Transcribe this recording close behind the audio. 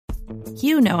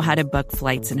You know how to book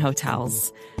flights and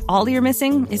hotels. All you're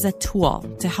missing is a tool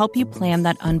to help you plan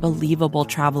that unbelievable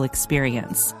travel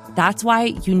experience. That's why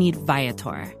you need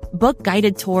Viator. Book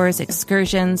guided tours,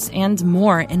 excursions, and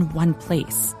more in one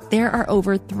place. There are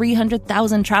over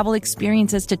 300,000 travel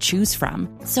experiences to choose from,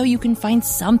 so you can find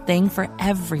something for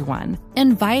everyone.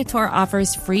 And Viator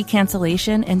offers free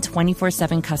cancellation and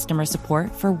 24/7 customer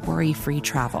support for worry-free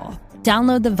travel.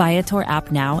 Download the Viator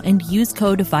app now and use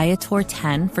code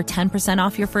Viator10 for 10%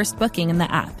 off your first booking in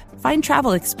the app. Find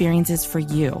travel experiences for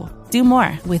you. Do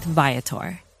more with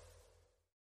Viator.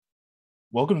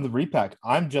 Welcome to the Repack.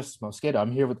 I'm Justice Mosqueda.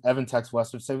 I'm here with Evan Tex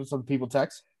Western. Say what's up, people,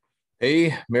 Tex.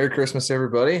 Hey, Merry Christmas,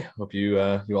 everybody. Hope you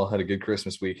all had a good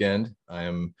Christmas weekend. I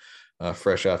am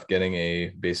fresh off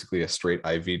getting basically a straight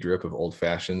IV drip of old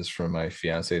fashions from my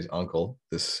fiance's uncle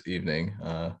this evening,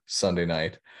 Sunday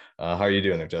night. How are you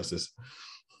doing there, Justice?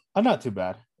 I'm not too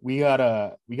bad. We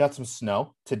got some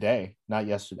snow today, not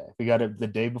yesterday. We got it the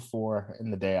day before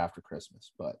and the day after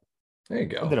Christmas, but there you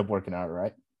go. Ended up working out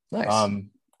right. Nice.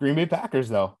 Green Bay Packers,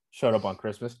 though, showed up on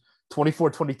Christmas.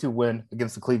 24-22 win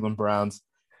against the Cleveland Browns.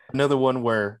 Another one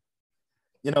where,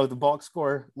 the box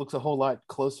score looks a whole lot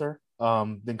closer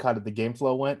than kind of the game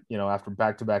flow went. After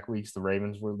back-to-back weeks, the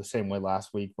Ravens were the same way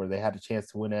last week where they had a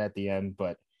chance to win it at the end,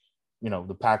 but,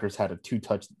 the Packers had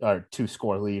a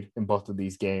two-score lead in both of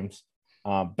these games.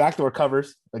 Backdoor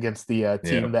covers against the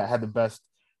team that had the best,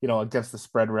 against the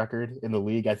spread record in the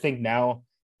league. I think now,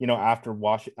 after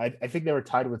Washington, I think they were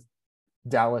tied with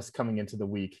Dallas coming into the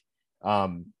week.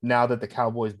 Now that the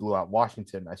Cowboys blew out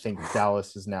Washington, I think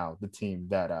Dallas is now the team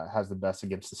that has the best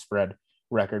against the spread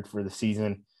record for the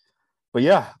season. But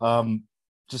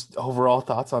just overall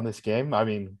thoughts on this game. I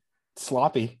mean,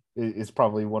 sloppy is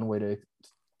probably one way to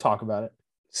talk about it.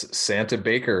 Santa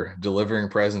Baker delivering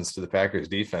presents to the Packers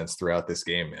defense throughout this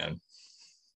game, man.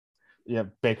 Yeah,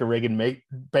 Baker Reagan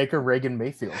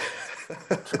Mayfield.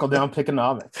 Trickle down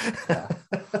pickonomics. Yeah.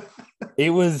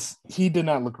 He did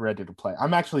not look ready to play.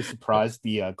 I'm actually surprised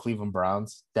the Cleveland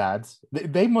Browns dads,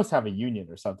 they must have a union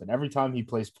or something. Every time he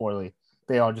plays poorly,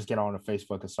 they all just get on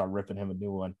Facebook and start ripping him a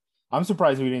new one. I'm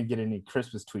surprised we didn't get any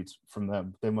Christmas tweets from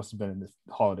them. They must have been in the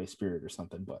holiday spirit or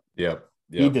something, but Yep.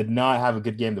 He did not have a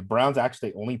good game. The Browns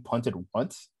actually only punted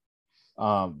once.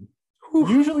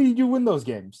 Usually you win those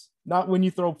games, not when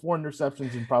you throw 4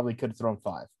 interceptions and probably could have thrown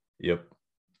 5. Yep.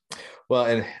 Well,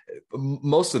 and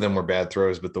most of them were bad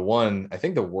throws, but I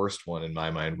think the worst one in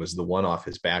my mind was the one off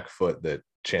his back foot that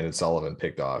Chandon Sullivan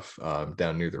picked off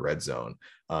down near the red zone.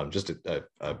 Just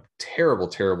a terrible,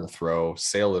 terrible throw,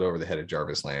 sailed it over the head of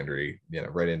Jarvis Landry,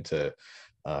 right into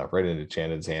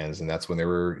Chandon's hands. And that's when they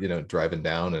were, driving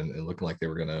down and looking like they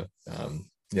were going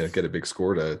to, get a big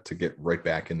score to get right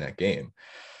back in that game.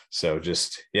 So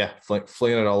just,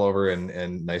 flinging it all over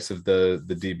and nice of the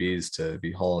DBs to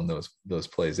be hauling those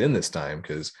plays in this time.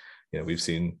 Cause we've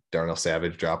seen Darnell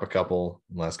Savage drop a couple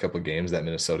in the last couple of games. That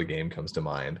Minnesota game comes to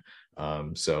mind.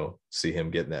 So see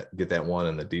him get that one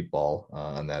in the deep ball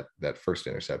on that first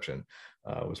interception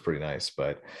was pretty nice,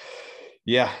 but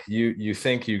yeah, you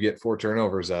think you get 4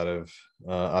 turnovers out of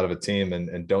a team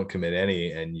and don't commit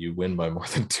any, and you win by more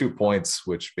than 2 points,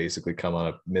 which basically come on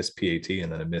a missed PAT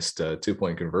and then a missed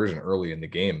 2-point conversion early in the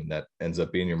game, and that ends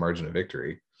up being your margin of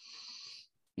victory.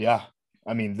 Yeah,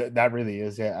 I mean that really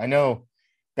is. Yeah, I know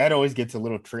that always gets a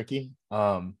little tricky.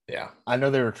 I know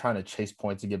they were trying to chase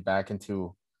points to get back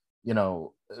into,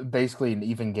 basically an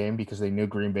even game because they knew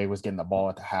Green Bay was getting the ball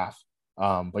at the half.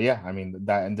 But yeah, I mean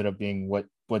that ended up being what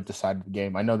decided the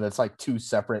game. I know that's like 2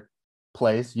 separate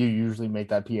plays. You usually make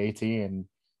that PAT and,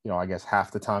 I guess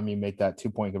half the time you make that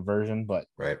 2-point conversion, but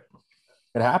right,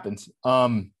 it happens.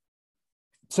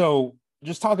 So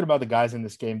just talking about the guys in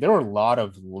this game, there were a lot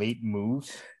of late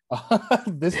moves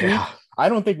this week. I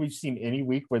don't think we've seen any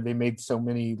week where they made so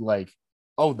many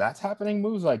that's happening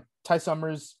moves. Like Ty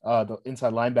Summers, the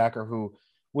inside linebacker who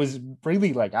was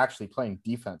really actually playing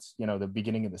defense, the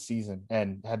beginning of the season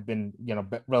and had been,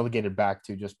 relegated back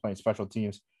to just playing special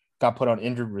teams, got put on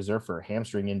injured reserve for a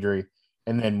hamstring injury.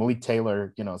 And then Malik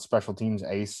Taylor, special teams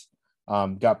ace,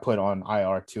 got put on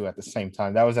IR too at the same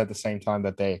time. That was at the same time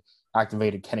that they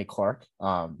activated Kenny Clark.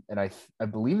 And I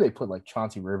believe they put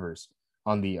Chauncey Rivers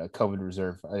on the COVID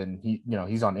reserve, and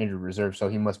he's on injured reserve. So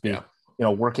he must be,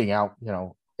 working out,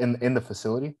 in the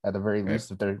facility at the very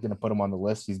least. If they're going to put him on the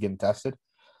list, he's getting tested.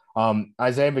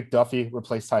 Isaiah McDuffie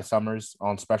replaced Ty Summers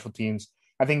on special teams.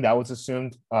 I think that was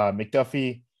assumed.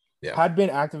 McDuffie had been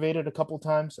activated a couple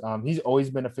times. He's always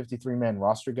been a 53-man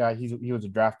roster guy. He was a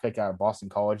draft pick out of Boston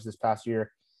College this past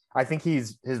year. I think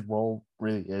his role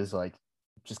really is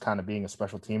just kind of being a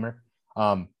special teamer.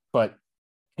 But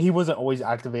he wasn't always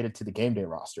activated to the game day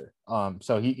roster.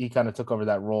 So he kind of took over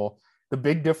that role. The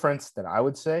big difference that I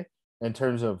would say in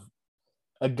terms of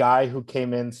a guy who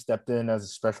came in, stepped in as a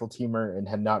special teamer and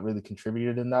had not really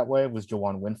contributed in that way was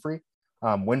Juwann Winfree.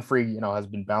 Winfree, has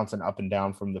been bouncing up and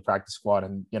down from the practice squad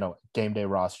and, game day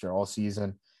roster all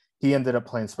season. He ended up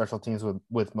playing special teams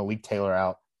with Malik Taylor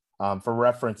out. For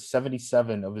reference,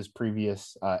 77 of his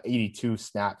previous 82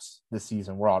 snaps this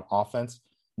season were on offense,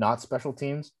 not special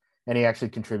teams. And he actually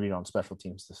contributed on special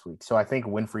teams this week. So I think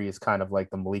Winfree is kind of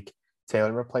like the Malik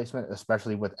Taylor replacement,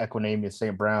 especially with Equanimeous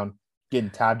St. Brown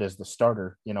getting tabbed as the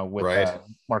starter, with right.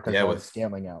 Marcus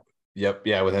Scantling out. Yep.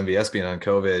 Yeah. With MVS being on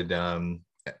COVID,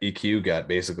 EQ got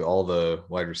basically all the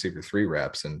wide receiver 3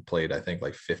 reps and played, I think,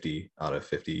 like 50 out of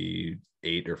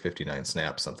 58 or 59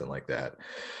 snaps, something like that.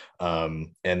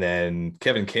 And then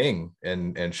Kevin King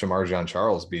and Shamar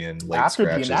Jean-Charles being late after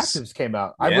scratches. the inactives came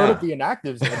out. I wrote up the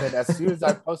inactives, and then as soon as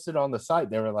I posted on the site,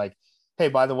 they were like, hey,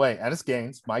 by the way, Ennis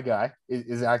Gaines, my guy,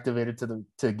 is activated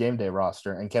to game day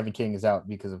roster, and Kevin King is out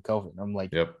because of COVID. I'm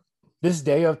like, yep. This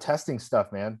day of testing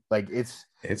stuff, man. Like it's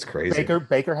crazy.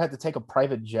 Baker had to take a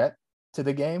private jet to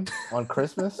the game on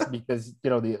Christmas because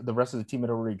the rest of the team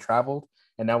had already traveled,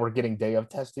 and now we're getting day of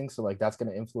testing. So like that's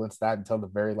going to influence that until the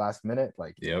very last minute.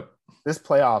 Like, yep, this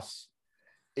playoffs,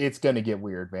 it's going to get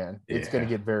weird, man. It's going to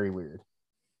get very weird.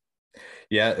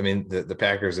 Yeah, I mean, the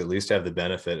Packers at least have the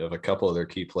benefit of a couple of their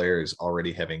key players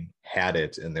already having had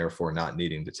it and therefore not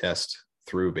needing to test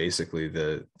through basically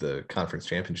the conference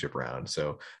championship round.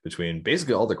 So between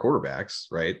basically all the quarterbacks,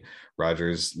 right?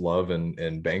 Rodgers, Love, and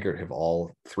Bankert have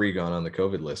all 3 gone on the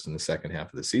COVID list in the second half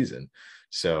of the season.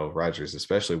 So Rodgers,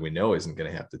 especially, we know isn't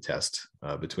going to have to test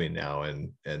between now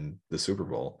and the Super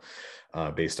Bowl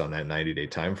based on that 90-day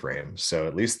time frame. So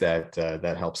at least that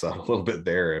helps out a little bit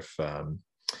there if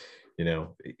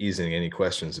easing any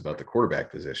questions about the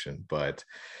quarterback position. But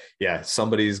yeah,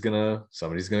 somebody's gonna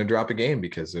drop a game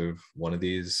because of one of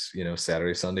these,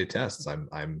 Saturday, Sunday tests.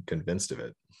 I'm convinced of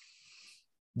it.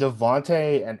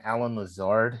 Devontae and Alan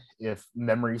Lazard, if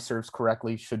memory serves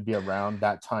correctly, should be around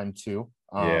that time too.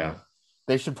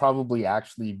 They should probably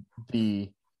actually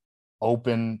be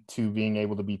open to being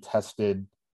able to be tested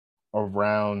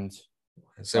around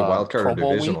wild card or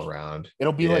divisional round.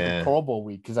 It'll be like a Pro Bowl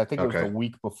week because I think it was the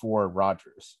week before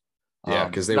Rodgers. Yeah,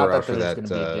 because they were out for that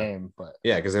game, but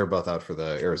because they were both out for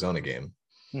the Arizona game.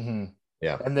 Mm-hmm.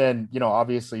 Yeah, and then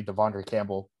obviously Devondre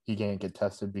Campbell, he can't get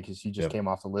tested because he just came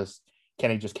off the list.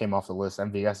 Kenny just came off the list.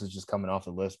 MVS is just coming off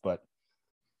the list, but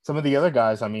some of the other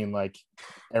guys, I mean, like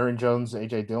Aaron Jones,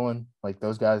 AJ Dillon, like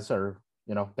those guys are,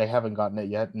 they haven't gotten it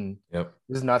yet, and this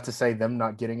is not to say them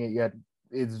not getting it yet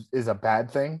is a bad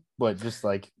thing, but just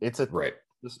like it's a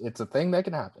thing that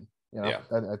can happen. I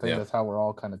think that's how we're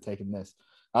all kind of taking this.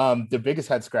 The biggest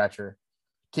head scratcher,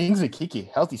 Kingsley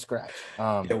Keke, healthy scratch.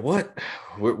 What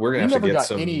we're gonna have to get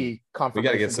some. We got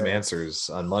to get some answers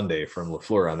on Monday from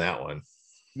LaFleur on that one.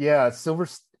 Yeah,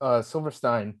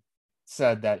 Silverstein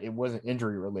said that it wasn't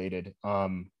injury related.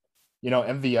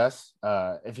 MVS,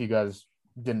 if you guys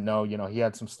didn't know, he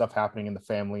had some stuff happening in the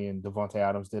family, and Devontae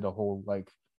Adams did a whole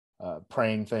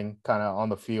praying thing kind of on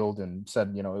the field and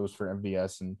said, it was for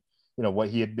MVS and, what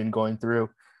he had been going through.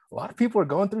 A lot of people are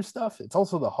going through stuff. It's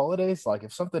also the holidays. Like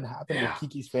if something happened with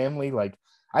Keke's family, like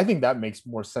I think that makes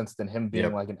more sense than him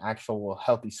being like an actual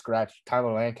healthy scratch.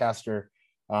 Tyler Lancaster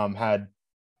had,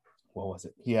 what was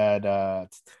it? He had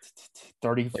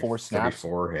 34 snaps.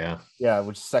 34,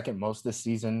 which is second most this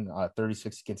season,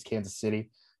 36 against Kansas City.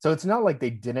 So it's not like they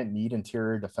didn't need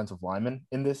interior defensive linemen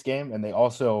in this game. And they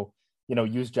also,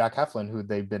 used Jack Heflin, who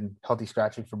they've been healthy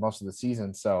scratching for most of the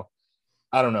season. So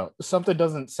I don't know. Something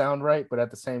doesn't sound right, but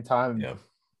at the same time,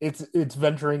 it's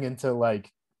venturing into like,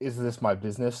 is this my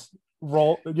business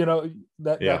role?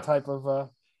 That type of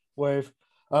wave.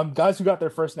 Guys who got their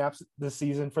first snaps this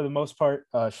season for the most part,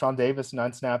 Sean Davis,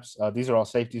 9 snaps. These are all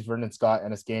safeties. Vernon Scott,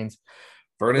 Ennis Gaines.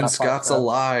 Vernon Scott's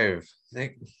alive.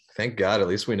 Thank God. At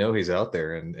least we know he's out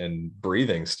there and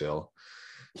breathing still.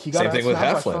 Same thing with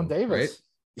Heflin, Sean Davis. Right?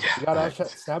 Yeah, he got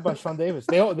snapped by Sean Davis.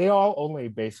 They all only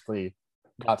basically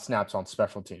got snaps on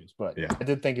special teams, but I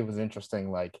did think it was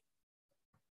interesting. Like,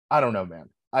 I don't know, man.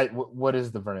 What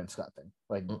is the Vernon Scott thing?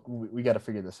 Like, we got to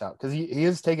figure this out because he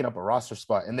is taking up a roster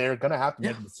spot, and they're gonna have to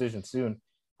make a decision soon.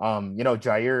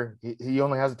 Jair, he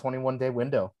only has a 21-day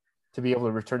window to be able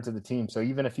to return to the team. So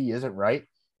even if he isn't right,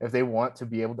 if they want to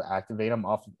be able to activate him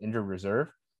off of injured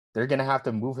reserve, they're going to have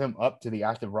to move him up to the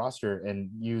active roster and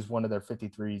use one of their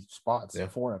 53 spots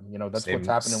for him. That's what's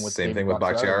happening with same thing with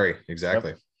Bakhtiari.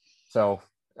 Exactly. Yep. So,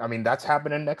 I mean, that's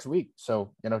happening next week.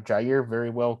 So, Jair very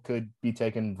well could be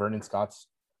taking Vernon Scott's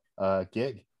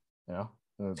gig.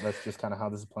 That's just kind of how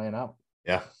this is playing out.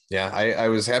 Yeah. Yeah. I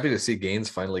was happy to see Gaines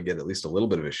finally get at least a little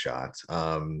bit of a shot.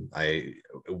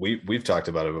 We've talked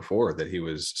about it before that he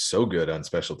was so good on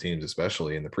special teams,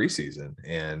 especially in the preseason,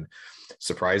 and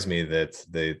surprised me that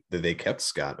they kept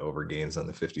Scott over Gaines on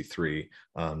the 53,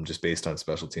 just based on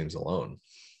special teams alone.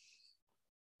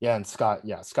 Yeah, and Scott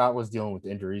was dealing with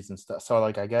injuries and stuff. So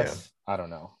like, I guess I don't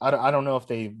know. I don't know if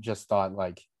they just thought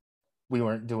like we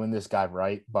weren't doing this guy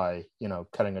right by,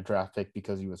 cutting a draft pick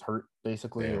because he was hurt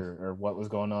basically, or what was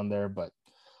going on there. But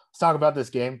let's talk about this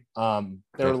game.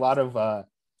 There were a lot of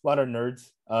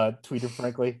nerds tweeted,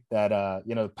 frankly, that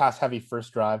pass heavy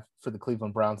first drive for the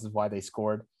Cleveland Browns is why they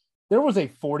scored. There was a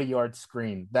 40-yard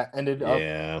screen that ended up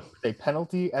with a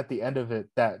penalty at the end of it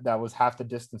that was half the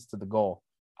distance to the goal.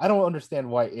 I don't understand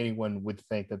why anyone would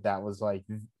think that was like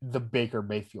the Baker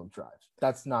Mayfield drive.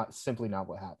 That's simply not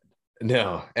what happened.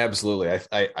 No, absolutely.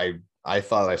 I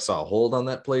thought I saw a hold on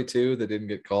that play too that didn't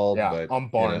get called. Yeah, but on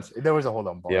Barnes. There was a hold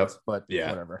on Barnes, but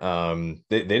whatever.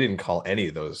 They didn't call any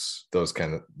of those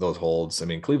holds. I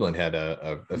mean, Cleveland had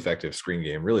a effective screen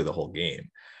game really the whole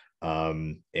game.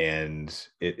 And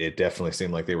it definitely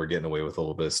seemed like they were getting away with a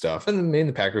little bit of stuff. And then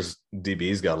the Packers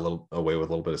DBs got away with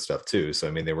a little bit of stuff too. So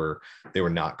I mean, they were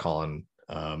not calling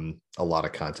a lot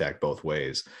of contact both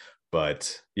ways.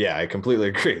 But yeah, I completely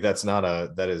agree. That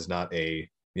is not a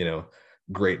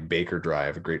great Baker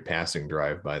drive, a great passing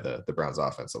drive by the Browns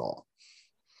offense at all.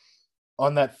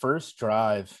 On that first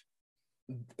drive,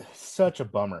 such a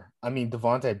bummer. I mean,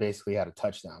 Devontae basically had a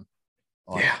touchdown.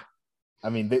 I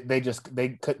mean, they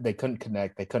couldn't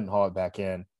connect. They couldn't haul it back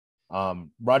in.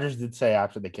 Rodgers did say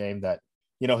after the game that,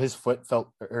 his foot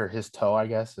his toe, I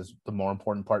guess, is the more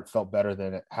important part, felt better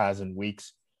than it has in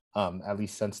weeks. At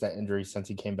least since that injury, since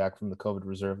he came back from the COVID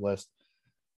reserve list.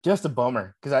 Just a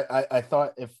bummer, because I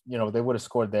thought if they would have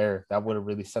scored there, that would have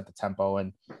really set the tempo,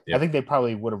 and I think they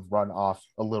probably would have run off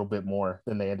a little bit more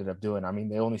than they ended up doing. I mean,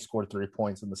 they only scored 3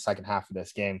 points in the second half of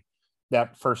this game.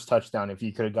 That first touchdown, if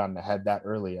he could have gotten ahead that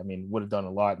early, I mean, would have done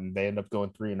a lot, and they end up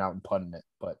going 3 and out and punting it.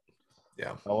 But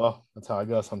oh well, that's how I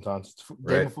go sometimes. It's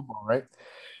game of football, right?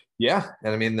 Yeah,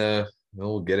 and I mean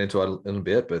we'll get into it in a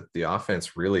bit, but the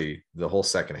offense really, the whole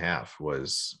second half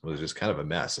was just kind of a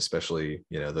mess, especially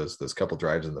those couple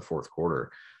drives in the fourth quarter,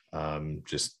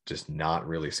 just not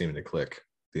really seeming to click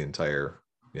the entire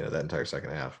that entire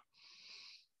second half.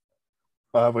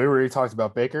 We already talked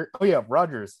about Baker. Oh yeah,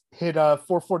 Rodgers hit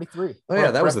 443. Oh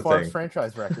yeah, that was the thing.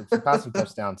 Franchise record for passing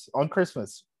touchdowns on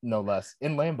Christmas, no less,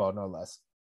 in Lambeau, no less.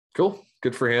 Cool,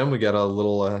 good for him. We got a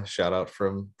little shout out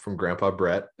from Grandpa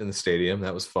Brett in the stadium.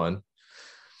 That was fun.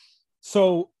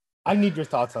 So I need your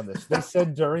thoughts on this. They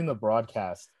said during the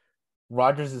broadcast,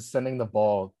 Rodgers is sending the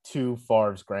ball to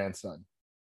Favre's grandson.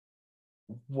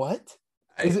 What?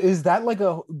 Is that like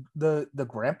the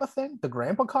grandpa thing? The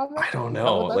grandpa comment? I don't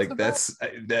know. I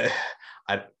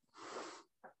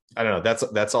don't know.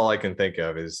 That's all I can think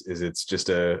of is it's just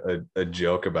a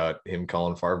joke about him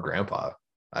calling Favre grandpa.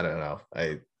 I don't know.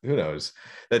 Who knows?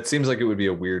 That seems like it would be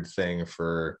a weird thing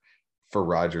for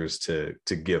Rodgers to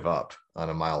give up on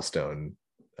a milestone,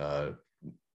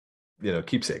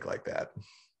 keepsake like that.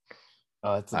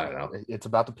 I don't know. It's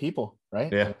about the people,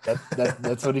 right? Yeah,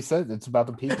 that's what he said. It's about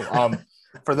the people.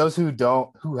 For those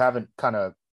who haven't kind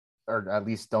of, or at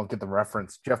least don't get the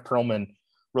reference, Jeff Pearlman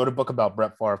wrote a book about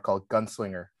Brett Favre called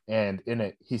Gunslinger, and in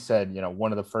it he said,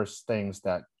 one of the first things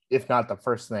that, if not the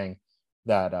first thing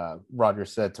that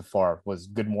Rodgers said to Favre was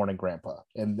 "Good morning, Grandpa,"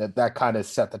 and that kind of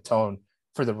set the tone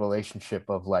for the relationship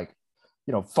of like,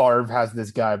 Favre has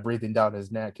this guy breathing down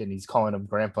his neck and he's calling him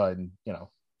grandpa, and,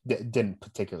 didn't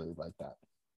particularly like that.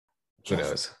 Who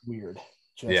knows? Weird.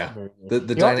 Yeah. Weird.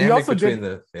 The dynamic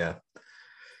between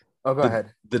Oh, go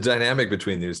ahead. The dynamic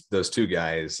between those two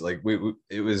guys, like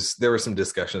there were some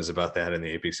discussions about that in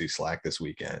the APC Slack this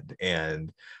weekend.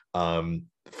 And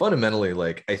fundamentally,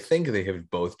 like, I think they have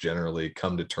both generally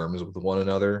come to terms with one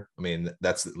another. I mean,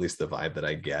 that's at least the vibe that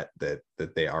I get, that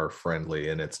they are friendly,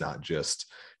 and it's not just,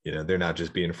 they're not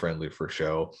just being friendly for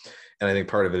show. And I think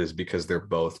part of it is because they're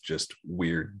both just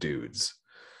weird dudes,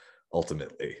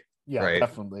 ultimately. Yeah, right?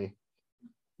 Definitely.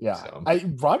 Yeah. So.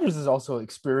 Rodgers is also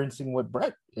experiencing what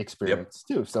Brett experienced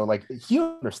too. So like, he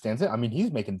understands it. I mean,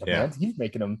 he's making demands. Yeah.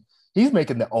 He's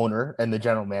making the owner and the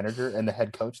general manager and the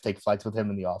head coach take flights with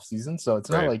him in the offseason. So it's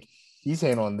not like he's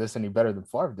handling this any better than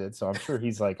Favre did. So I'm sure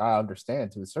he's like, I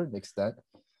understand to a certain extent.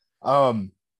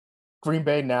 Green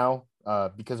Bay now,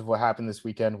 because of what happened this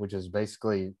weekend, which is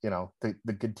basically,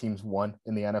 the good teams won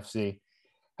in the NFC,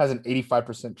 has an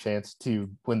 85% chance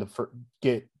to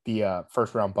get the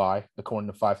first round bye,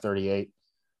 according to 538.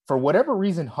 For whatever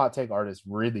reason, hot take artists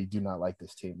really do not like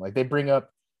this team. Like, they bring up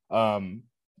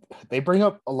they bring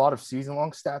up a lot of season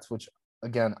long stats, which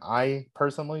again, I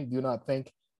personally do not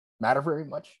think matter very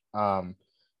much.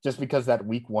 Just because that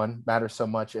week one matters so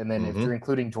much. And then if you're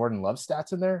including Jordan Love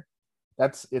stats in there,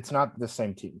 it's not the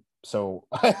same team. So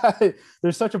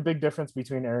there's such a big difference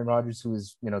between Aaron Rodgers, who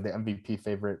is, the MVP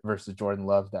favorite, versus Jordan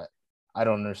Love, that I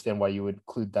don't understand why you would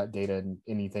include that data in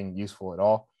anything useful at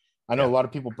all. I know a lot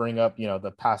of people bring up,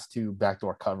 the past 2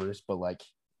 backdoor covers, but like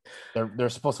they're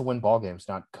supposed to win ball games,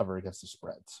 not cover against the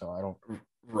spread. So I don't.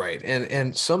 Right.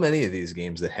 And so many of these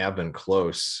games that have been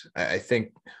close, I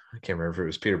think, I can't remember if it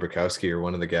was Peter Bukowski or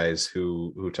one of the guys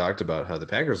who talked about how the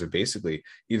Packers have basically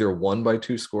either won by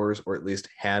 2 scores or at least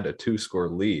had a 2-score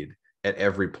lead at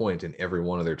every point in every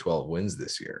one of their 12 wins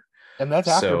this year. And that's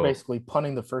after basically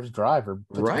punting the first drive or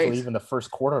potentially even the first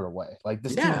quarter away. Like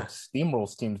this team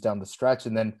steamrolls teams down the stretch,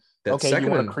 and then you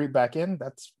want to creep back in,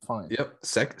 that's fine. Yep.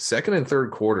 Second and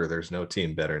third quarter, there's no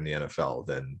team better in the NFL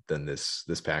than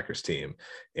this Packers team.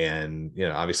 And,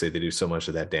 obviously they do so much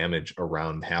of that damage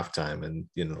around halftime and,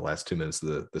 the last 2 minutes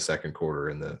of the second quarter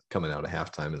and the coming out of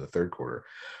halftime in the third quarter.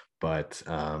 But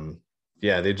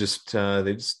they just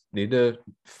need to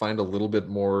find a little bit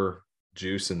more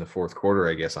juice in the fourth quarter,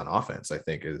 I guess, on offense. I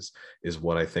think is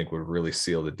what I think would really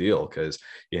seal the deal, because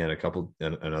you had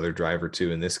another drive or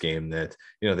 2 in this game that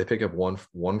they pick up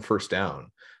one first down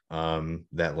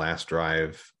that last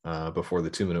drive before the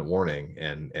 2-minute warning,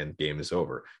 and game is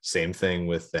over. Same thing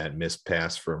with that missed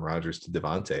pass from Rodgers to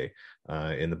Devontae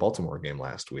in the Baltimore game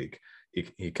last week.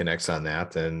 He connects on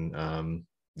that, and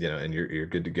and you're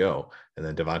good to go. And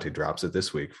then Devontae drops it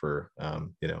this week for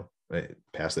a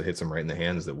pass that hits him right in the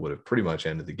hands that would have pretty much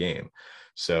ended the game.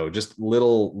 So just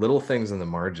little things in the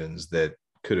margins that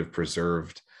could have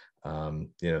preserved,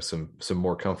 some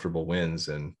more comfortable wins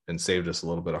and saved us a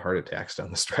little bit of heart attacks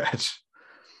down the stretch.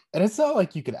 And it's not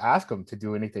like you could ask them to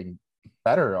do anything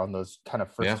better on those kind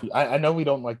of first few. I know we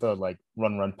don't like the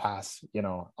run pass,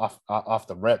 off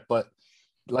the rip, but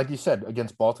like you said,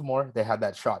 against Baltimore, they had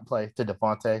that shot play to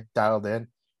Devontae dialed in.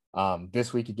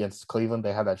 This week against Cleveland,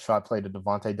 they had that shot play to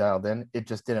Devontae dialed in. It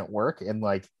just didn't work. And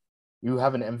you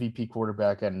have an MVP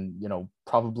quarterback and,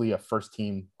 probably a first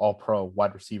team all-pro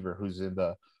wide receiver who's in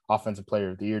the offensive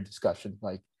player of the year discussion.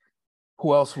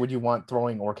 Who else would you want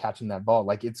throwing or catching that ball?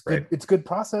 It's good. Right. It's good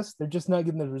process. They're just not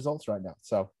getting the results right now.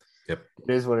 So it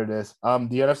is what it is. The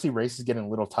NFC race is getting a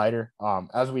little tighter.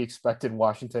 As we expected,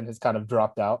 Washington has kind of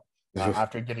dropped out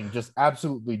after getting just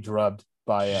absolutely drubbed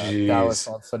by Dallas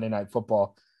on Sunday Night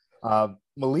Football.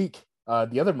 Malik,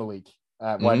 the other Malik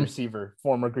at wide receiver,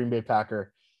 former Green Bay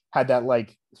Packer, had that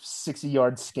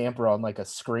 60-yard scamper on a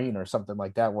screen or something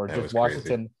like that, where just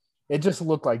Washington, crazy. It just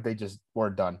looked like they just were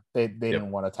done. They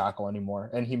didn't want to tackle anymore.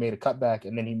 And he made a cutback,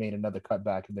 and then he made another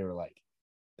cutback, and they were like,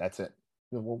 that's it.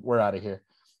 We're out of here.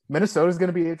 Minnesota's going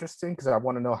to be interesting because I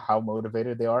want to know how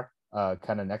motivated they are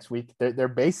kind of next week. They're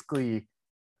basically,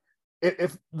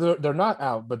 if they're not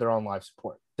out, but they're on life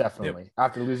support. Definitely.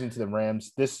 After losing to the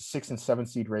Rams, this 6 and 7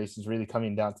 seed race is really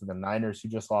coming down to the Niners, who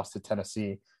just lost to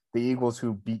Tennessee, the Eagles,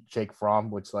 who beat Jake Fromm,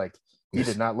 which he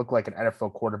did not look like an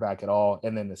NFL quarterback at all.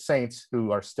 And then the Saints,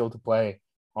 who are still to play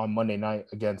on Monday night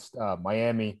against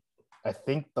Miami. I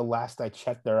think the last I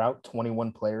checked, they're out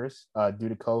 21 players due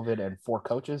to COVID and 4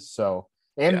 coaches. So,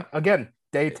 again,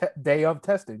 day of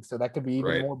testing. So that could be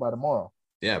even more by tomorrow.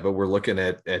 Yeah, but we're looking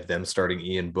at them starting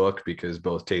Ian Book because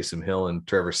both Taysom Hill and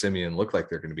Trevor Siemian look like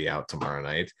they're going to be out tomorrow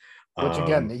night. Which,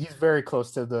 again, he's very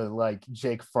close to the,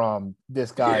 Jake Fromm.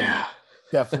 This guy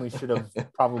definitely should have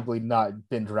probably not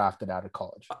been drafted out of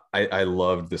college. I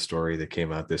loved the story that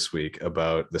came out this week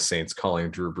about the Saints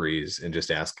calling Drew Brees and just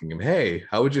asking him, hey,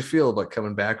 how would you feel about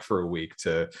coming back for a week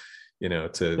to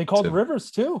they called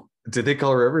Rivers too. Did they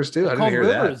call Rivers too? I didn't hear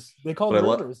Rivers. They called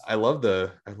Rivers. I love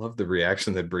the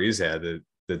reaction that Brees had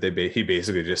that he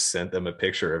basically just sent them a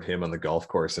picture of him on the golf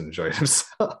course and enjoyed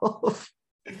himself.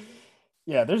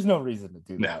 Yeah, there's no reason to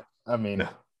do that. I mean,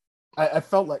 I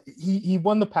felt like he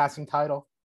won the passing title.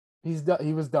 He's done.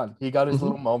 He was done. He got his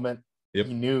little moment. Yep.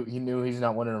 He knew he's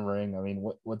not winning a ring. I mean,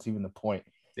 what's even the point?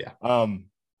 Yeah.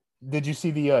 Did you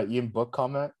see the Ian Book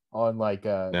comment on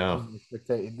no?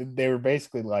 They were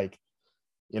basically like,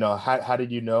 how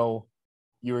did you know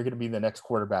you were going to be the next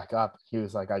quarterback up? He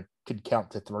was like, I could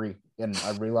count to 3, and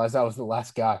I realized I was the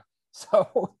last guy.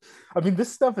 So, I mean,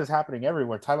 this stuff is happening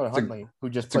everywhere. Tyler Huntley, who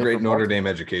just played, it's a great Notre Dame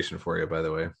education for you, by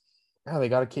the way. Yeah, they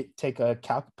got to take a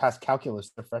pass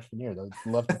calculus their freshman year.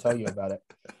 They'd love to tell you about it.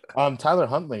 Tyler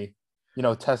Huntley,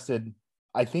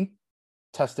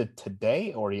 tested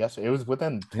today or yesterday. It was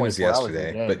within 24 hours.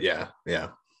 Yesterday, but yeah.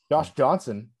 Josh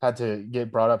Johnson had to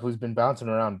get brought up, who's been bouncing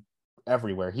around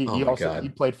everywhere. He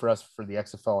played for us for the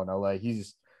XFL in LA.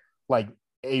 He's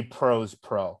a pro's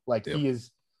pro. Like Yep.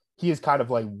 he is kind of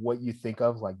like what you think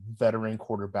of like veteran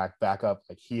quarterback backup.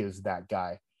 Like he is that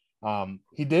guy.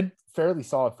 He did fairly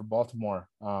solid for Baltimore.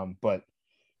 But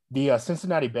the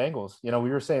Cincinnati Bengals, you know, we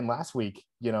were saying last week,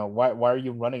 you know, why are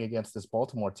you running against this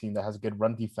Baltimore team that has a good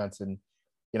run defense and,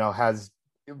 you know, has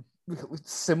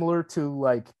similar to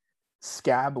like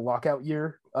scab lockout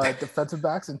year defensive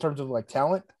backs in terms of like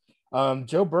talent.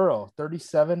 Joe Burrow,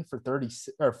 37 for 30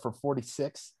 or for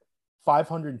 46,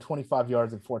 525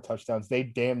 yards and 4 touchdowns. They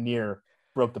damn near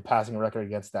broke the passing record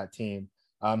against that team.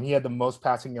 He had the most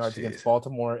passing yards against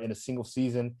Baltimore in a single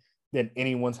season than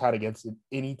anyone's had against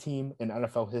any team in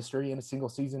NFL history in a single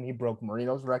season. He broke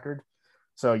Marino's record.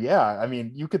 So yeah, I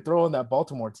mean, you could throw in that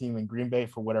Baltimore team, and Green Bay,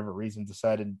 for whatever reason,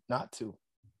 decided not to.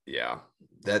 Yeah,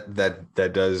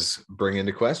 that does bring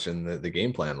into question the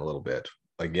game plan a little bit.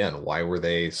 Again, why were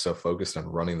they so focused on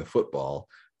running the football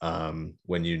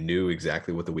when you knew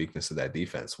exactly what the weakness of that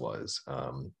defense was?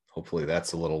 Hopefully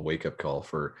that's a little wake-up call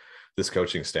for this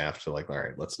coaching staff to like, all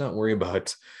right, let's not worry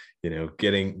about, you know,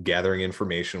 gathering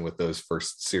information with those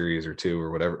first series or two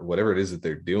or whatever it is that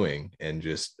they're doing, and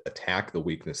just attack the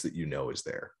weakness that you know is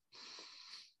there.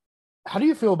 How do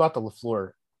you feel about the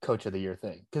LaFleur Coach of the Year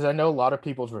thing? Because I know a lot of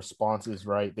people's responses,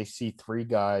 right? They see 3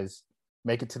 guys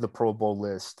make it to the Pro Bowl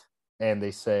list and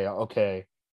they say, okay,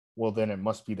 well then it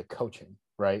must be the coaching,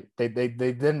 right? They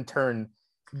then turn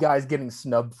guys getting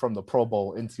snubbed from the Pro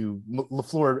Bowl into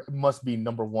LaFleur must be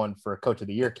number 1 for a Coach of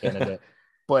the Year candidate.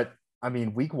 But I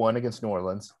mean, week 1 against New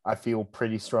Orleans, I feel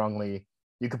pretty strongly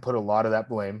you could put a lot of that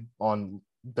blame on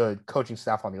the coaching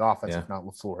staff on the offense, if not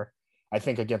LaFleur. I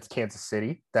think against Kansas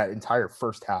City, that entire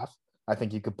first half, I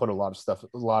think you could put a lot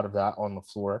of that on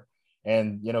LaFleur.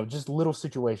 And, you know, just little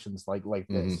situations like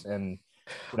this. And,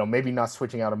 you know, maybe not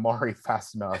switching out Amari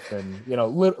fast enough and, you know,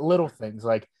 little things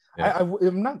like,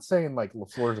 I'm not saying like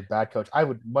LaFleur is a bad coach. I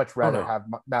would much rather have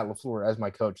Matt LaFleur as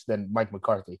my coach than Mike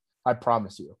McCarthy. I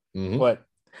promise you. But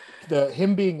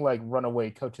him being like runaway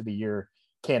Coach of the Year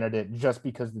candidate just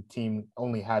because the team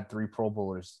only had 3 Pro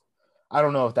Bowlers, I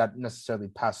don't know if that necessarily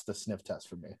passed the sniff test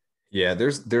for me. Yeah,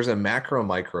 there's a macro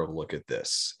micro look at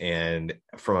this, and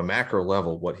from a macro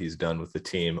level, what he's done with the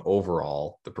team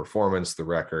overall, the performance, the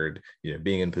record, you know,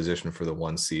 being in position for the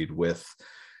 1 seed with,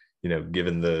 you know,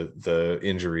 given the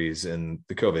injuries and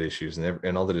the COVID issues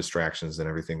and all the distractions and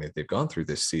everything that they've gone through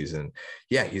this season.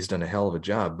 Yeah, he's done a hell of a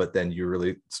job, but then you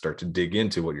really start to dig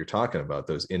into what you're talking about,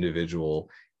 those individual,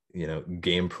 you know,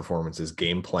 game performances,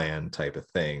 game plan type of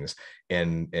things.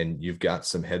 And you've got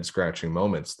some head scratching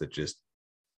moments that just,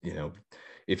 you know,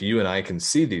 if you and I can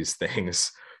see these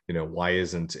things, you know, why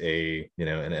isn't an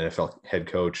NFL head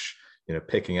coach, you know,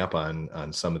 picking up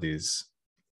on some of these,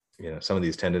 you know, some of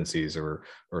these tendencies or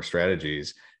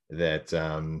strategies that,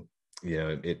 you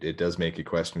know, it does make you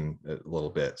question a little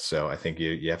bit. So I think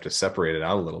you have to separate it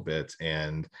out a little bit.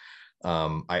 And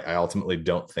I ultimately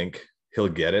don't think he'll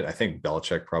get it. I think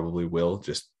Belichick probably will,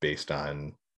 just based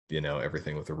on, you know,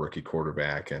 everything with the rookie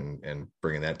quarterback and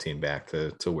bringing that team back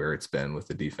to where it's been with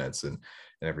the defense and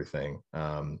everything.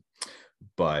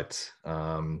 But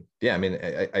yeah, I mean,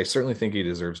 I certainly think he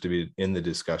deserves to be in the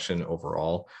discussion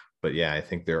overall. But yeah, I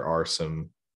think there are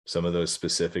some of those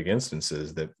specific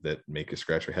instances that make you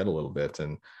scratch your head a little bit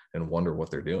and wonder what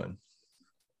they're doing.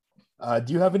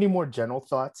 Do you have any more general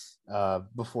thoughts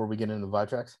before we get into the vibe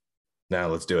tracks? No,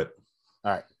 let's do it.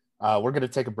 All right. We're going to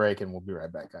take a break and we'll be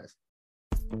right back, guys.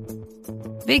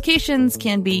 Vacations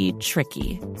can be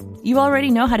tricky. You already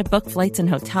know how to book flights and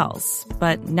hotels,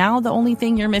 but now the only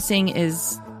thing you're missing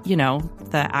is, you know,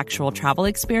 the actual travel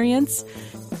experience.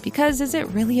 Because is it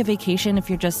really a vacation if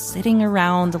you're just sitting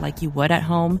around like you would at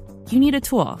home? You need a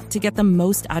tool to get the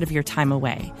most out of your time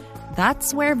away.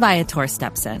 That's where Viator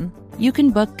steps in. You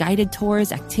can book guided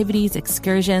tours, activities,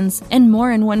 excursions, and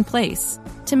more in one place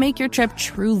to make your trip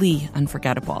truly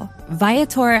unforgettable.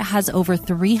 Viator has over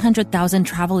 300,000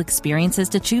 travel experiences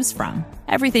to choose from.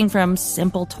 Everything from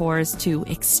simple tours to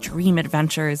extreme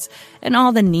adventures and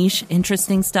all the niche,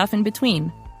 interesting stuff in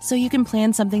between. So you can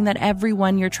plan something that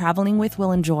everyone you're traveling with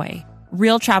will enjoy.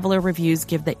 Real traveler reviews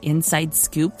give the inside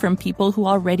scoop from people who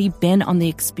already been on the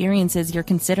experiences you're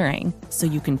considering, so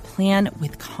you can plan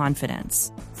with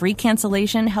confidence. Free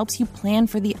cancellation helps you plan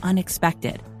for the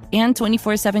unexpected. And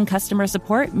 24/7 customer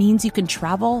support means you can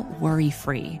travel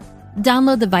worry-free.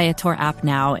 Download the Viator app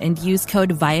now and use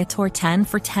code Viator10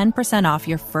 for 10% off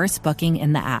your first booking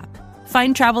in the app.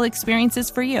 Find travel experiences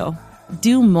for you.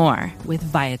 Do more with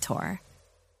Viator.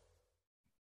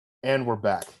 And we're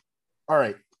back. All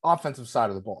right. Offensive side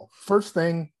of the ball. First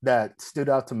thing that stood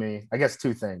out to me, I guess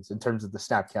 2 things in terms of the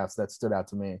snap counts that stood out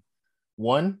to me.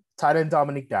 1, tight end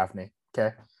Dominique Daphne.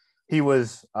 Okay. He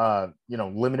was,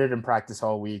 limited in practice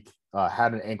all week,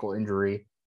 had an ankle injury,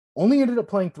 only ended up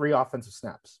playing 3 offensive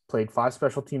snaps, played 5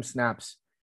 special team snaps.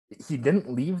 He didn't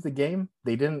leave the game.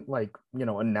 They didn't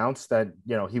announce that,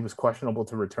 he was questionable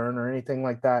to return or anything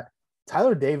like that.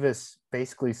 Tyler Davis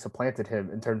basically supplanted him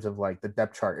in terms of like the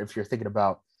depth chart. If you're thinking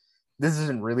about, this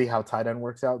isn't really how tight end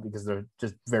works out because they're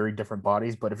just very different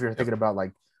bodies. But if you're thinking about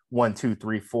like 1, 2,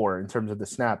 3, 4 in terms of the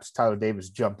snaps, Tyler Davis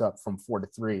jumped up from 4 to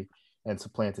 3 and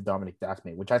supplanted Dominic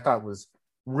Daphne, which I thought was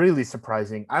really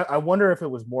surprising. I wonder if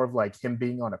it was more of like him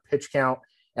being on a pitch count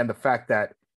and the fact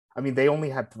that, I mean, they only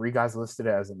had 3 guys listed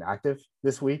as inactive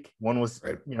this week. One was,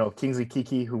 Right. Kingsley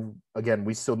Kiki, who, again,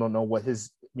 we still don't know what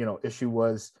his, issue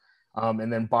was.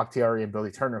 And then Bakhtiari and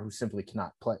Billy Turner, who simply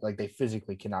cannot play. Like, they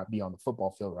physically cannot be on the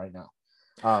football field right now.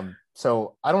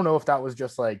 So I don't know if that was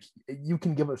just like, you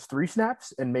can give us 3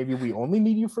 snaps and maybe we only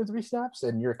need you for 3 snaps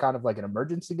and you're kind of like an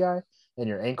emergency guy and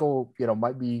your ankle,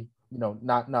 might be,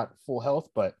 not full health,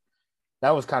 but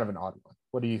that was kind of an odd one.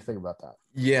 What do you think about that?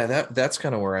 Yeah, that's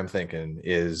kind of where I'm thinking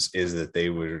is that they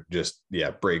would just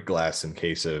break glass in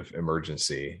case of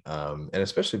emergency, and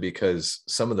especially because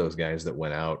some of those guys that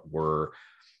went out were,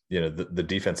 the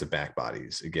defensive back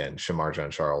bodies, again, Shamar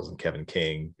John Charles and Kevin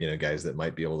King, guys that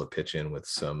might be able to pitch in with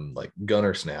some like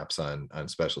gunner snaps on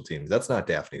special teams. That's not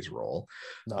Daphne's role.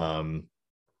 No.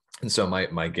 And so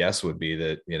my guess would be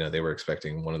that, they were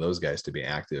expecting one of those guys to be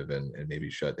active and maybe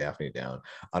shut Daphne down.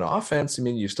 On offense, I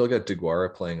mean, you still got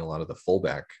DeGuara playing a lot of the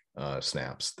fullback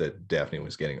snaps that Daphne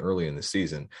was getting early in the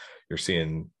season. You're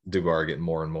seeing DeGuara get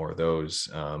more and more of those.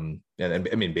 And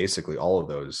I mean, basically all of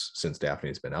those since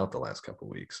Daphne's been out the last couple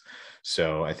of weeks.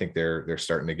 So I think they're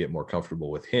starting to get more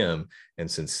comfortable with him. And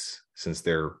since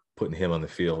they're putting him on the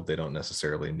field, they don't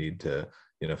necessarily need to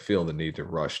feel the need to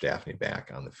rush Daphne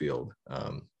back on the field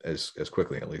as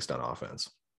quickly, at least on offense.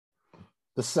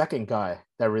 The second guy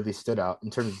that really stood out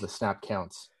in terms of the snap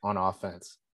counts on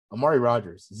offense, Amari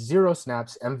Rogers, 0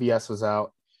 snaps. MVS was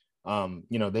out.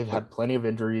 They've had plenty of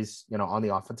injuries, on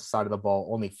the offensive side of the ball,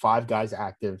 only 5 guys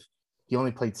active. He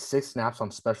only played 6 snaps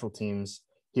on special teams.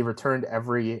 He returned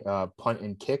every punt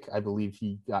and kick. I believe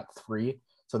he got 3.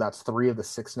 So that's 3 of the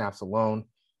 6 snaps alone.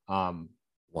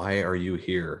 Why are you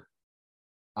here?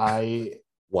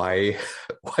 Why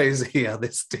is he on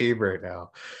this team right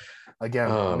now?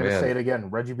 Again, I'm going to say it again.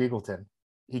 Reggie Beagleton.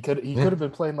 He could have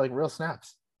been playing like real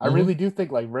snaps. I really do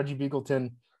think like Reggie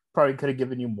Beagleton probably could have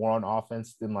given you more on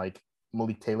offense than like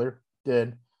Malik Taylor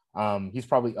did. He's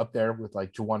probably up there with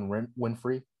like Juwan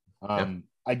Winfrey.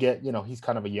 I get, he's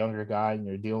kind of a younger guy and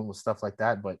you're dealing with stuff like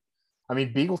that. But I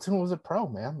mean, Beagleton was a pro,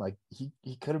 man. Like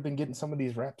he could have been getting some of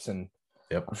these reps and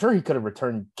I'm sure he could have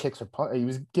returned kicks or punt. He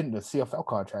was getting a CFL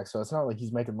contract, so it's not like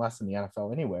he's making less than the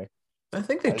NFL anyway. I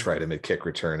think they tried him at kick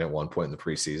return at one point in the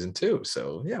preseason too.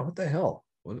 So yeah, what the hell?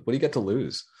 What do you get to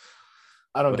lose?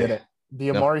 I don't get it.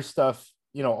 The Amari stuff,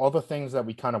 all the things that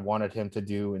we kind of wanted him to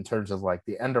do in terms of like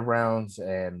the end arounds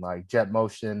and like jet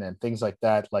motion and things like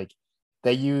that. Like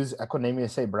they use Equanimeous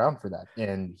St. Brown for that,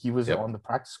 and he was on the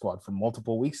practice squad for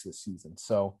multiple weeks this season.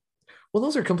 So. Well,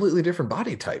 those are completely different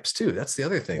body types too. That's the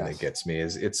other thing that gets me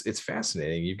is it's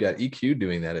fascinating. You've got EQ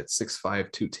doing that at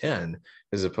 6'5", 210,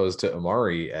 as opposed to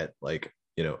Amari at like,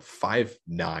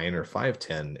 5'9" or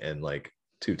 5'10" and like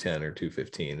 210 or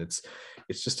 215.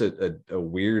 It's just a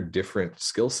weird, different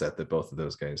skill set that both of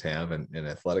those guys have and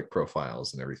athletic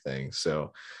profiles and everything.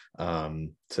 So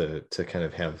to kind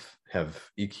of have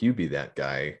EQ be that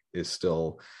guy is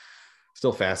still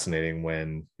fascinating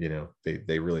when,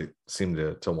 they really seem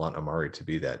to want Amari to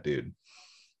be that dude.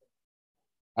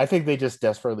 I think they just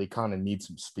desperately kind of need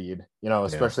some speed,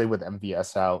 especially with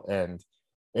MVS out and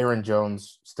Aaron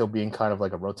Jones still being kind of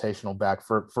like a rotational back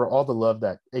for all the love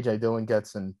that AJ Dillon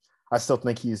gets. And I still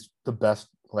think he's the best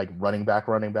like running back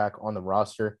on the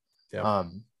roster. Yeah.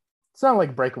 It's not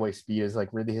like breakaway speed is like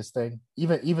really his thing.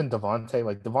 Even Devontae,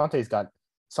 like Devontae's got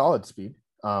solid speed,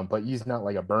 but he's not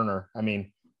like a burner. I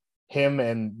mean, him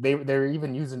and they're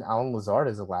even using Alan Lazard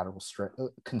as a lateral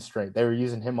constraint. They were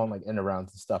using him on like end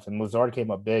arounds and stuff. And Lazard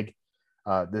came up big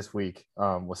this week,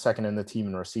 was second in the team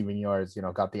in receiving yards,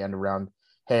 got the end around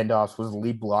handoffs, was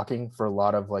lead blocking for a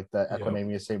lot of like the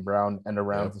Equanimeous St. Brown end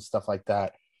arounds and stuff like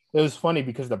that. It was funny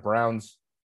because the Browns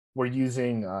were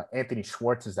using Anthony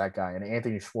Schwartz as that guy. And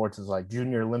Anthony Schwartz is like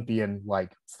junior Olympian,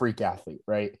 like freak athlete,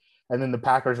 right? And then the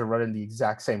Packers are running the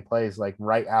exact same plays. Like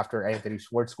right after Anthony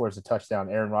Schwartz scores a touchdown,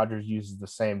 Aaron Rodgers uses the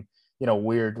same,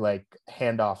 weird like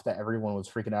handoff that everyone was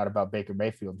freaking out about Baker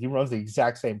Mayfield. He runs the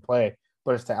exact same play,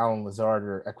 but it's to Alan Lazard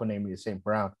or Equanimeous St.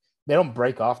 Brown. They don't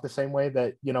break off the same way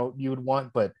that, you would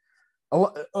want, but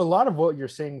a lot of what you're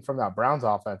seeing from that Browns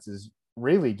offense is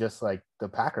really just like the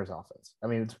Packers offense. I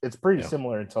mean, it's pretty Yeah.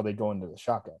 similar until they go into the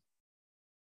shotgun.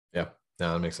 Yeah,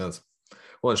 no, that makes sense.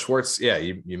 Well, and Schwartz, yeah,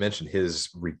 you mentioned his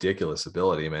ridiculous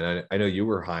ability. Man, I know you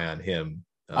were high on him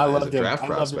I as a loved him. draft I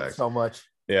loved him prospect. so much.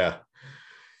 Yeah.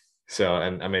 So,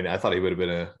 and I mean, I thought he would have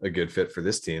been a good fit for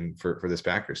this team, for this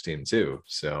Packers team too.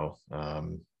 So,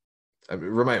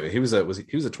 remind me, he was a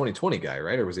 2020 guy,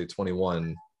 right? Or was he a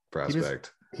 21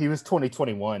 prospect? He was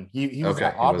 2021. He was Okay,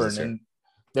 at he was Auburn, this year. and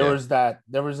Yeah.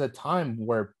 there was a time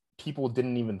where people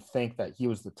didn't even think that he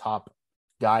was the top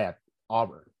guy at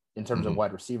Auburn in terms of Mhm.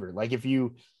 wide receiver. Like if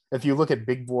you look at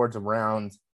big boards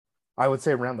around, I would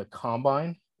say around the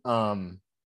combine,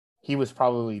 he was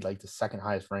probably like the second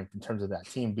highest ranked in terms of that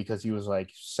team because he was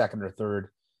like second or third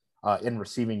in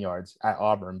receiving yards at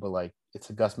Auburn. But like it's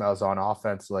a Gus Malzahn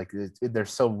offense. Like they're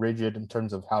so rigid in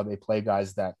terms of how they play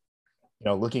guys that, you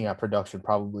know, looking at production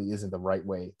probably isn't the right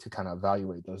way to kind of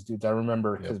evaluate those dudes. I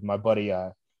remember because my buddy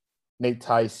Nate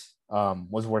Tice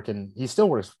was working. He still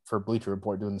works for Bleacher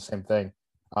Report doing the same thing.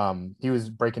 He was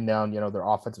breaking down, you know, their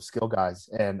offensive skill guys,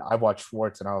 and I watched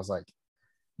Schwartz, and I was like,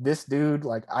 this dude,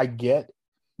 like, I get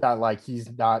that, like, he's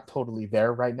not totally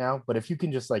there right now, but if you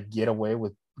can just like get away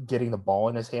with getting the ball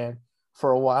in his hand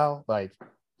for a while, like,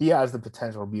 he has the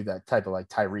potential to be that type of like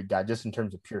Tyreek guy, just in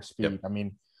terms of pure speed. Yep. I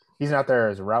mean, he's not there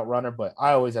as a route runner, but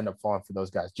I always end up falling for those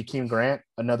guys. Jakeem Grant,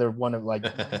 another one of like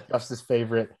Justice's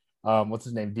favorite. What's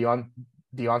his name?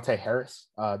 Deontay Harris,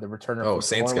 the returner. Oh, from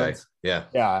Saints New Orleans. guy.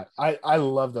 Yeah. Yeah, I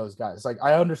love those guys. Like,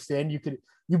 I understand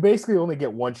you basically only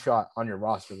get one shot on your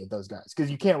roster with those guys because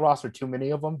you can't roster too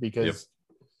many of them because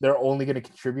they're only going to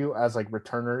contribute as like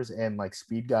returners and like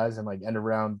speed guys and like end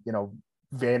around, you know,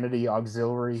 vanity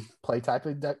auxiliary play type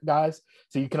of guys.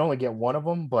 So you can only get one of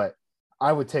them, but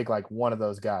I would take like one of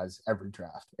those guys every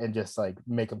draft and just like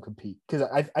make them compete because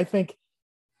I think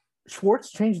Schwartz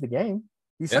changed the game.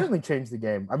 He certainly changed the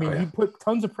game. I mean, he put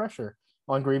tons of pressure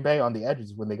on Green Bay on the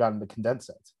edges when they got into condensed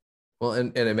sets. Well,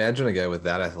 and imagine a guy with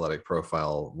that athletic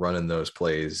profile running those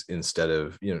plays instead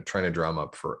of, you know, trying to drum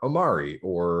up for Amari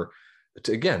or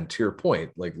again, to your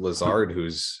point, like Lazard,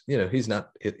 who's, you know, he's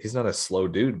not a slow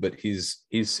dude, but he's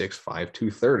 6'5",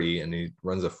 230, and he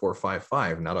runs a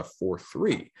 4.55, not a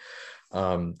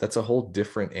 4.3. That's a whole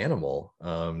different animal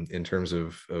in terms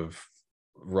of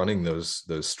running those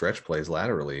stretch plays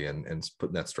laterally and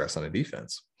putting that stress on a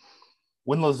defense.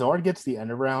 When Lazard gets the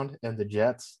end around and the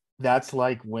Jets, that's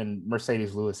like when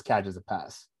Mercedes Lewis catches a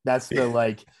pass. That's the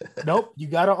like, nope, you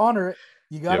got to honor it.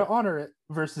 You got to honor it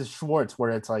versus Schwartz, where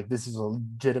it's like, this is a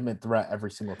legitimate threat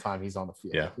every single time he's on the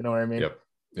field. Yeah. You know what I mean?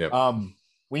 Yep.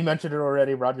 We mentioned it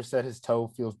already. Roger said his toe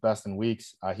feels best in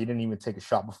weeks. He didn't even take a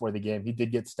shot before the game. He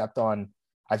did get stepped on.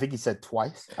 I think he said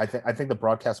twice. I think the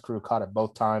broadcast crew caught it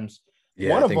both times.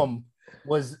 Yeah, One of them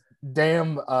was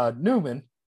Newman,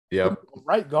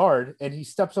 right guard, and he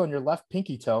steps on your left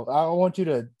pinky toe. I want you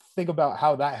to think about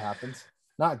how that happens.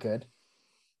 Not good.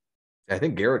 I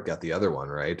think Garrett got the other one,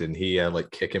 right? Didn't he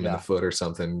like kick him in the foot or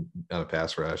something on a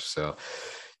pass rush? So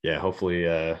yeah, hopefully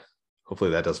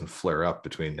that doesn't flare up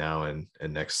between now and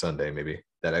next Sunday. Maybe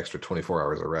that extra 24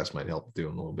 hours of rest might help do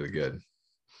him a little bit of good.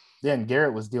 Yeah, and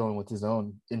Garrett was dealing with his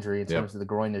own injury in terms of the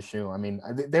groin issue. I mean,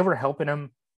 they were helping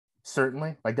him,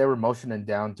 certainly. Like, they were motioning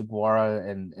down to Guara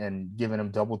and giving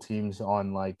him double teams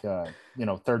on like you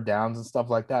know, third downs and stuff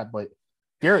like that. But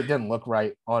Garrett didn't look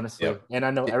right, honestly. And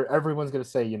I know everyone's gonna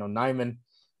say, you know, Nyman,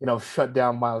 you know, shut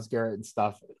down Myles Garrett and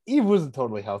stuff. He wasn't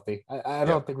totally healthy. I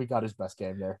don't think we got his best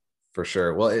game there. For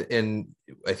sure. Well, and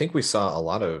I think we saw a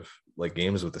lot of like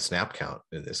games with the snap count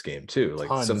in this game too.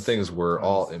 Like some things were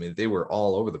they were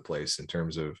all over the place in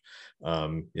terms of,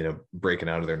 you know, breaking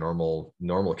out of their normal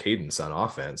cadence on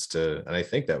offense and I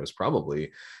think that was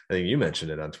probably, I think you mentioned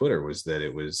it on Twitter, was that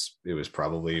it was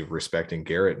probably respecting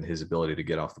Garrett and his ability to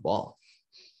get off the ball.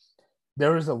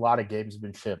 There was a lot of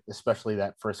gamesmanship, especially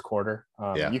that first quarter.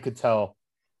 You could tell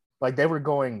like they were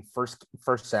going first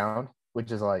sound,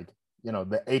 which is like, you know,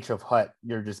 the H of Hut,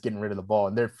 you're just getting rid of the ball,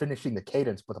 and they're finishing the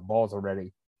cadence, but the ball's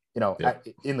already, you know,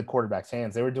 in the quarterback's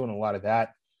hands. They were doing a lot of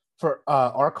that. For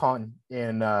Archon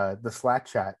in the Slack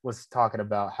chat was talking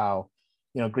about how,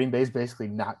 you know, Green Bay's basically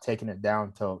not taking it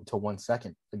down to 1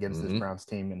 second against this Browns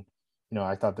team. And, you know,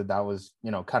 I thought that was,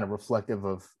 you know, kind of reflective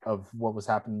of what was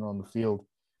happening on the field.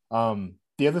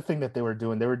 The other thing that they were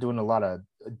doing a lot of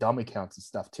dummy counts and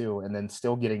stuff too, and then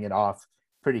still getting it off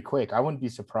pretty quick. I wouldn't be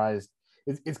surprised.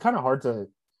 It's kind of hard to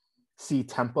see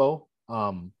tempo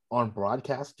on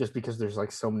broadcast just because there's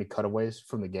like so many cutaways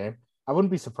from the game. I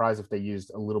wouldn't be surprised if they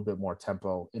used a little bit more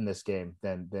tempo in this game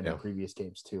than in previous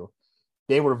games too.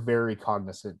 They were very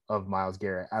cognizant of Myles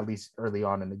Garrett, at least early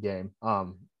on in the game.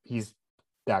 He's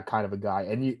that kind of a guy.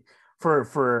 And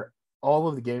for all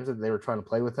of the games that they were trying to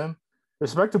play with him.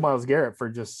 Respect to Myles Garrett for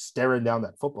just staring down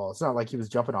that football. It's not like he was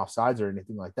jumping off sides or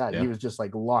anything like that. Yeah. He was just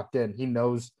like locked in. He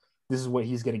knows this is what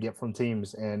he's going to get from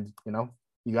teams, and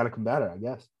you got to combat it, I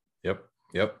guess.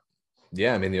 Yep.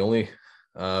 Yeah, I mean the only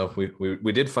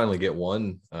we did finally get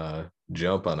one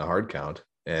jump on a hard count,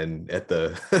 and at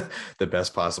the the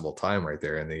best possible time right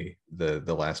there in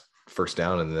the last first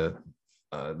down and the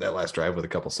that last drive with a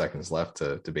couple seconds left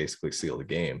to basically seal the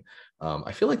game.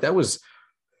 I feel like that was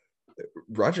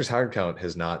Rodgers' hard count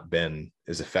has not been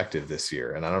as effective this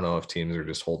year, and I don't know if teams are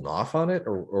just holding off on it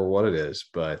or what it is,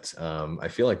 but I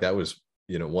feel like that was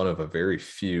one of a very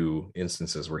few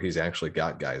instances where he's actually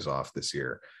got guys off this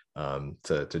year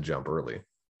to jump early.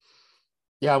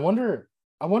 Yeah, I wonder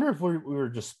if we were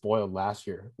just spoiled last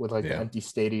year with the empty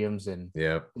stadiums and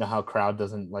how crowd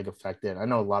doesn't affect it. I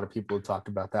know a lot of people have talked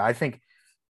about that. I think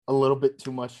a little bit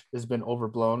too much has been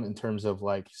overblown in terms of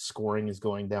scoring is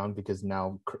going down because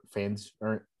now fans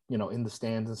aren't in the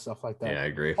stands and stuff like that. Yeah, I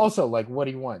agree. Also, what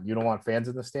do you want? You don't want fans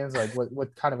in the stands?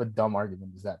 What kind of a dumb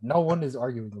argument is that? No one is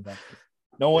arguing about this.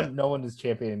 No one is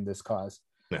championing this cause.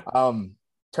 No. In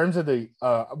terms of the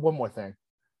one more thing,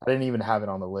 I didn't even have it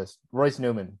on the list. Royce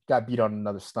Newman got beat on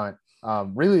another stunt.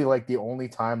 Really the only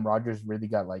time Rodgers really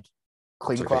got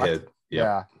clean clocked.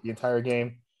 Yeah, the entire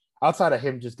game. Outside of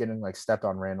him just getting stepped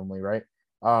on randomly, right?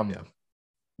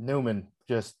 Newman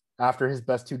just after his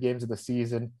best 2 games of the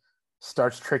season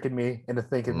starts tricking me into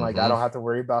thinking I don't have to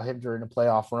worry about him during a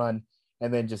playoff run,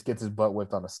 and then just gets his butt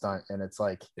whipped on a stunt. And it's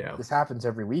this happens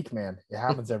every week, man. It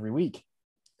happens every week.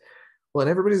 Well, and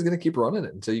everybody's going to keep running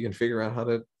it until you can figure out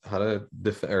how to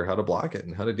defend or how to block it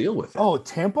and how to deal with it. Oh,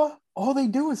 Tampa! All they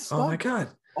do is stunt. Oh my God!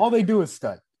 All they do is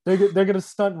stunt. They're going to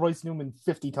stunt Royce Newman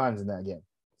 50 times in that game.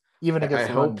 Even against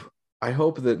I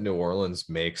hope that New Orleans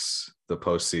makes the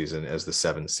postseason as the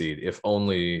 7th seed, if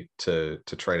only to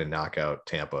try to knock out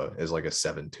Tampa as a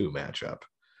 7-2 matchup.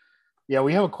 Yeah,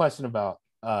 we have a question about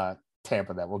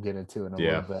Tampa that we'll get into in a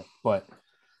little bit, but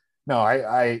no,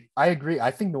 I agree. I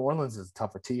think New Orleans is a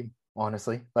tougher team,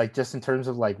 honestly. Just in terms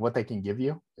of what they can give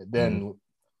you than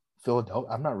Philadelphia.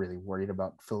 I'm not really worried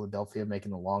about Philadelphia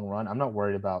making a long run. I'm not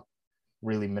worried about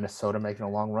really Minnesota making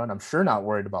a long run. I'm sure not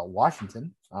worried about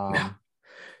Washington.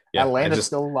 Atlanta's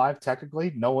still alive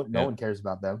technically. No one cares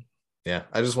about them. Yeah,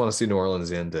 I just want to see New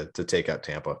Orleans in to take out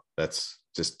Tampa. That's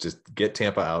just get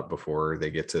Tampa out before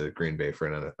they get to Green Bay for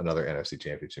another NFC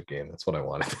Championship game. That's what I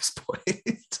want at this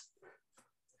point.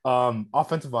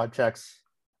 Offensive vibe checks.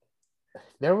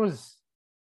 There was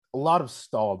a lot of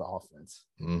stalled offense.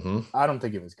 I don't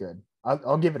think it was good.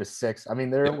 I'll give it a 6. I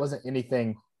mean, there wasn't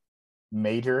anything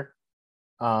major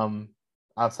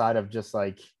outside of just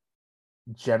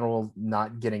general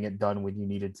not getting it done when you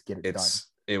needed to get it done.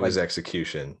 It was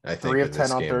execution, I think. 3 of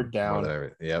 10 on third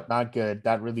down. Yep. Not good.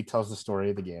 That really tells the story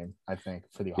of the game, I think,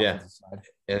 for the offensive side.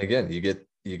 And again, you get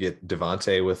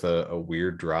Devontae with a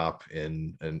weird drop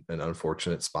in an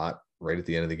unfortunate spot right at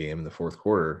the end of the game in the fourth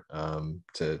quarter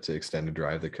to extend a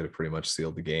drive that could have pretty much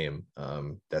sealed the game.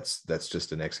 That's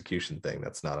just an execution thing.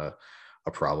 That's not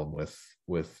a problem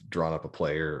with drawing up a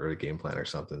play or a game plan or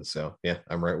something. So yeah,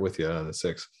 I'm right with you on the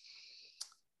 6.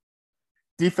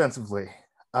 Defensively,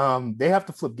 they have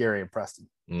to flip Gary and Preston.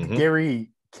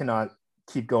 Gary cannot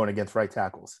keep going against right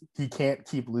tackles. He can't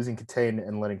keep losing contain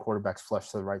and letting quarterbacks flush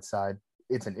to the right side.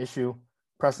 It's an issue.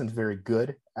 Preston's very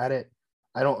good at it.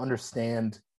 I don't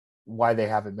understand why they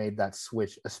haven't made that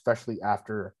switch, especially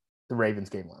after the Ravens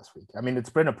game last week. I mean, it's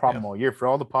been a problem all year for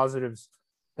all the positives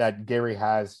that Gary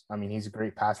has. I mean, he's a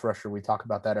great pass rusher. We talk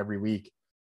about that every week.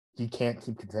 He can't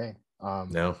keep contained.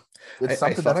 No, it's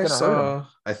something that's going to hurt him.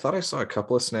 I thought I saw a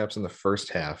couple of snaps in the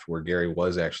first half where Gary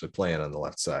was actually playing on the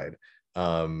left side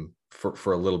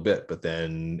for a little bit, but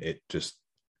then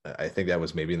I think that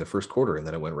was maybe in the first quarter, and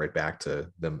then it went right back to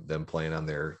them playing on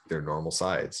their normal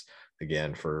sides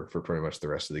again for pretty much the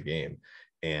rest of the game.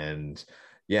 And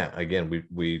yeah, again,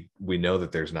 we know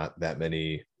that there's not that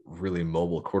many really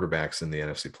mobile quarterbacks in the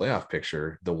NFC playoff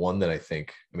picture. The one that I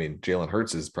mean, Jalen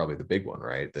Hurts is probably the big one,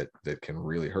 right? That can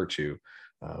really hurt you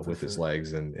with his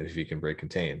legs and if he can break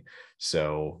contain.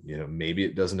 So, maybe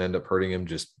it doesn't end up hurting him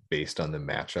just based on the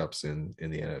matchups in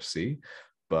the NFC.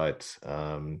 But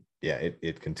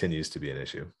it continues to be an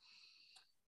issue.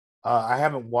 I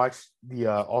haven't watched the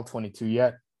All 22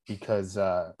 yet because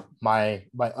my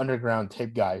underground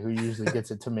tape guy who usually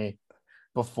gets it to me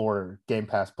before Game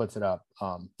Pass puts it up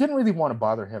didn't really want to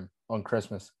bother him on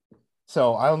Christmas.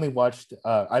 So I only watched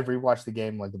I rewatched the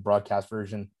game the broadcast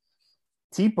version.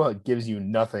 Tipa gives you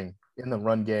nothing in the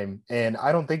run game, and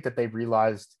I don't think that they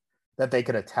realized that they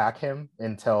could attack him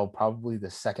until probably the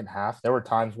second half. There were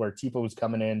times where Tipa was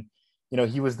coming in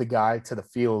he was the guy to the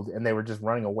field and they were just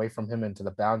running away from him into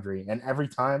the boundary. And every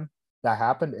time that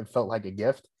happened, it felt like a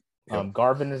gift. Yep.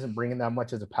 Garvin isn't bringing that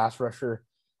much as a pass rusher.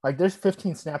 Like there's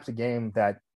 15 snaps a game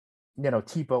that,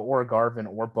 Tipa or Garvin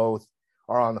or both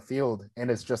are on the field. And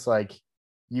it's just like,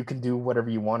 you can do whatever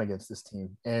you want against this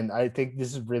team. And I think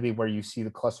this is really where you see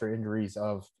the cluster injuries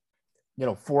of,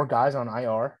 4 guys on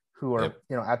IR who are,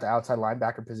 at the outside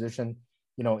linebacker position,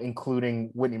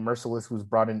 including Whitney Merciless, who was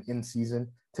brought in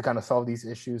season to kind of solve these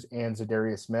issues, and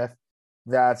Zadarius Smith.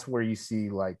 That's where you see,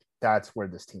 that's where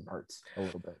this team hurts a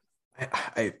little bit.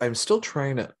 I'm still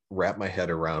trying to wrap my head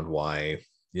around why,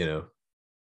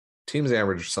 teams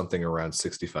average something around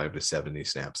 65 to 70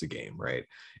 snaps a game, right?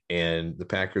 And the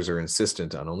Packers are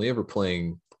insistent on only ever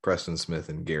playing Preston Smith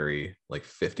and Gary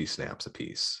 50 snaps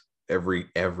apiece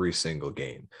every single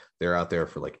game. They're out there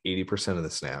for 80% of the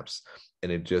snaps,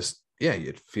 and it just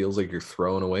it feels like you're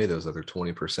throwing away those other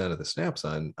 20% of the snaps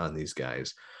on these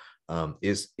guys.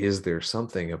 Is there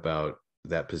something about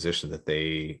that position that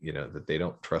they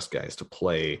don't trust guys to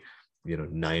play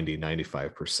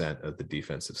 90-95% of the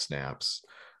defensive snaps?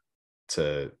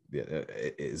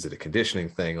 Is it a conditioning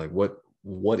thing?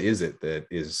 What is it that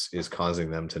is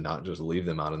causing them to not just leave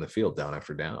them out in the field down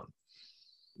after down?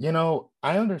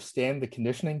 I understand the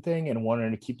conditioning thing and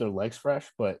wanting to keep their legs fresh,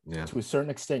 but to a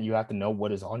certain extent, you have to know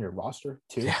what is on your roster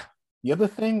too. Yeah. The other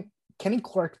thing, Kenny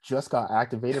Clark just got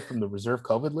activated from the reserve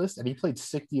COVID list, and he played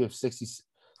 60 of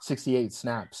 68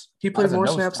 snaps. He played more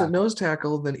snaps at nose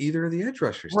tackle than either of the edge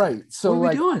rushers. Right. So what are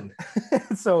we doing?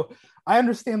 So I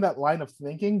understand that line of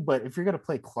thinking, but if you're going to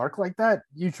play Clark like that,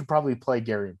 you should probably play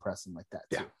Gary and Preston like that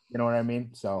too. Yeah. You know what I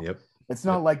mean? So it's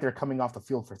not like they're coming off the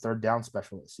field for third down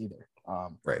specialists either.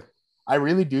 Right. I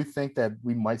really do think that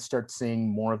we might start seeing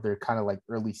more of their kind of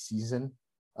early season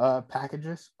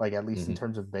packages, at least in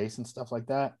terms of base and stuff like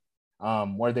that,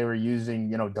 where they were using,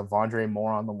 Devondre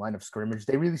more on the line of scrimmage.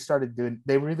 They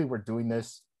really were doing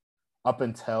this up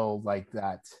until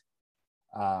that,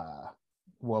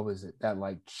 what was it?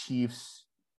 That Chiefs,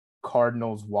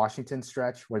 Cardinals, Washington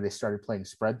stretch where they started playing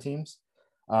spread teams.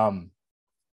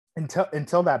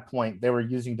 Until that point, they were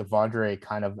using Devondre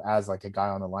kind of as a guy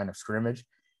on the line of scrimmage.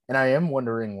 And I am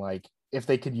wondering, if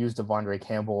they could use Devondre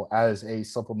Campbell as a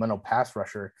supplemental pass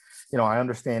rusher. I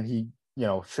understand he,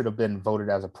 should have been voted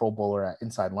as a Pro Bowler at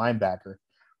inside linebacker.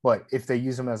 But if they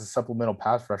use him as a supplemental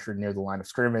pass rusher near the line of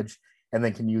scrimmage and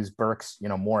then can use Burks,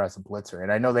 more as a blitzer.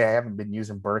 And I know they haven't been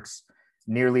using Burks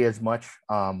nearly as much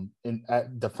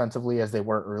defensively as they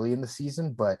were early in the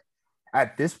season, but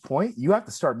at this point, you have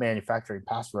to start manufacturing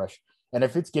pass rush. And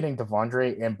if it's getting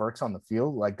Devondre and Burks on the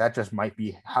field, that just might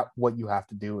be what you have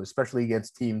to do, especially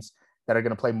against teams that are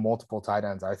going to play multiple tight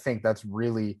ends. I think that's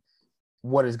really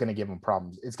what is going to give them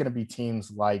problems. It's going to be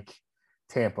teams like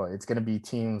Tampa. It's going to be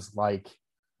teams like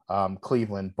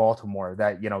Cleveland, Baltimore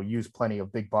that, use plenty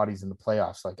of big bodies in the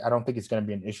playoffs. I don't think it's going to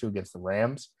be an issue against the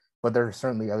Rams, but there are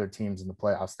certainly other teams in the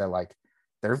playoffs that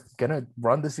they're going to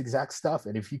run this exact stuff.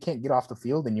 And if you can't get off the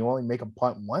field and you only make a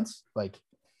punt once,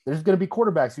 there's going to be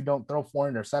quarterbacks who don't throw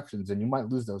 4 interceptions and you might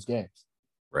lose those games.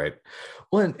 Right.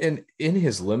 Well, and in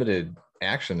his limited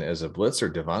action as a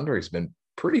blitzer, Devondre's been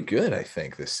pretty good, I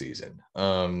think, this season.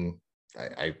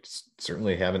 I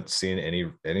certainly haven't seen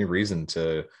any reason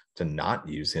to not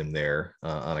use him there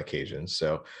on occasion.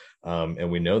 So,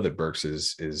 and we know that Burks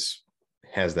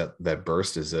has that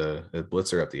burst as a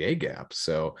blitzer up the A gap.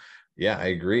 So, yeah, I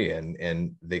agree.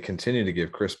 And they continue to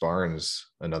give Chris Barnes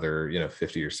another,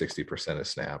 50 or 60% of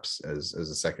snaps as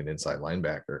a second inside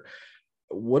linebacker.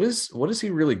 What is he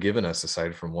really given us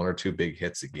aside from 1 or 2 big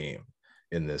hits a game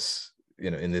in this,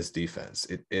 in this defense?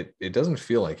 It doesn't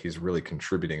feel like he's really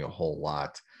contributing a whole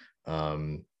lot.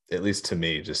 At least to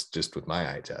me, just with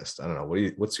my eye test. I don't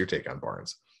know. What's your take on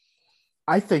Barnes?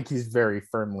 I think he's very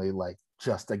firmly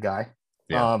just a guy.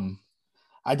 Yeah.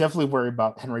 I definitely worry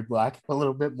about Henry Black a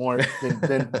little bit more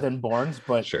than Barnes,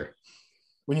 but sure.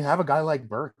 When you have a guy like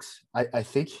Burks, I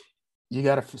think you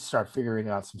got to start figuring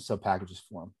out some sub packages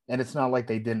for him. And it's not like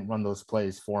they didn't run those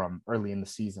plays for him early in the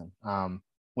season.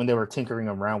 When they were tinkering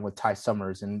around with Ty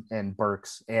Summers and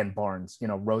Burks and Barnes,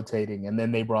 rotating, and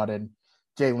then they brought in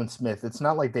Jalen Smith. It's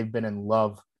not like they've been in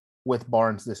love with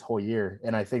Barnes this whole year.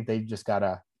 And I think they just got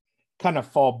to kind of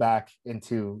fall back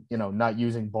into, not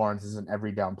using Barnes as an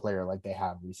every down player like they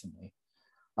have recently.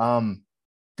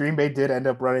 Green Bay did end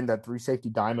up running that 3 safety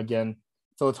dime again.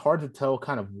 So it's hard to tell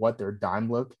kind of what their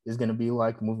dime look is going to be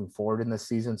like moving forward in this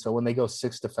season. So when they go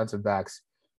 6 defensive backs,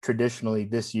 traditionally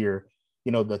this year,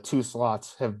 the 2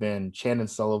 slots have been Chandon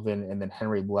Sullivan and then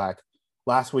Henry Black.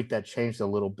 Last week that changed a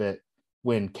little bit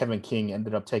when Kevin King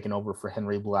ended up taking over for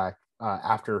Henry Black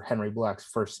after Henry Black's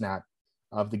first snap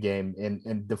of the game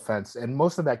in defense. And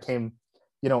most of that came,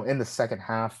 in the second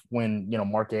half when,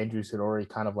 Mark Andrews had already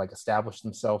kind of like established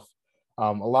himself.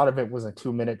 A lot of it was a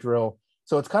 2-minute drill.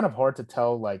 So it's kind of hard to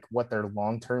tell like what their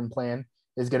long-term plan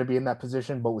is going to be in that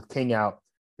position. But with King out,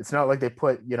 it's not like they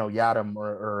put, Yadam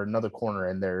or another corner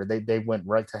in there. They went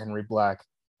right to Henry Black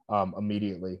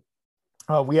immediately.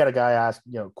 We had a guy ask,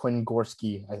 Quinn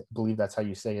Gorski, I believe that's how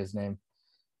you say his name,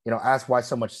 asked why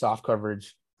so much soft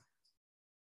coverage.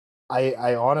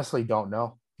 I honestly don't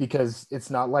know, because it's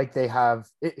not like they have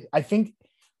it. I think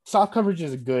soft coverage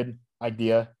is a good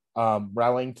idea.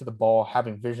 Rallying to the ball,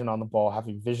 having vision on the ball,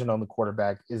 having vision on the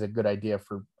quarterback is a good idea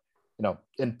for,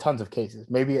 in tons of cases.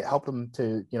 Maybe it helped them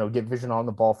to, get vision on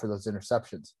the ball for those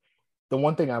interceptions. The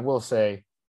one thing I will say,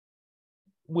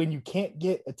 when you can't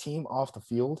get a team off the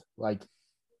field, like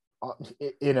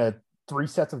in a 3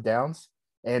 sets of downs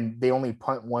and they only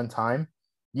punt one time,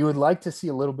 you would like to see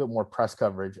a little bit more press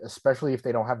coverage, especially if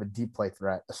they don't have a deep play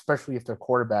threat, especially if their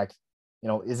quarterback,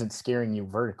 isn't scaring you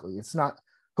vertically. It's not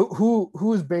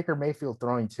who is Baker Mayfield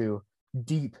throwing to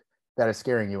deep that is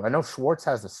scaring you. I know Schwartz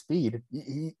has the speed.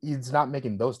 He's not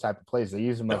making those type of plays. They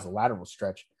use him as a lateral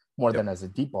stretch more than as a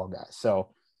deep ball guy.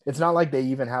 So it's not like they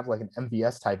even have like an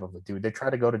MVS type of a dude. They try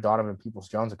to go to Donovan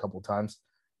Peoples-Jones a couple of times.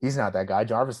 He's not that guy.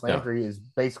 Jarvis Landry is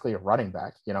basically a running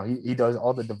back. He does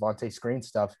all the Devontae Screen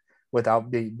stuff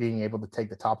without being able to take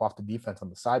the top off the defense on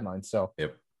the sideline. So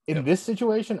in this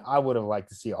situation, I would have liked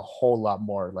to see a whole lot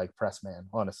more like press man,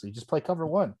 honestly. Just play cover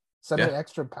one. Send an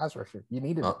extra pass rusher. You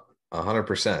needed it.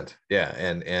 100%. Yeah.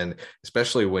 And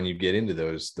especially when you get into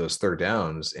those third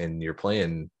downs and you're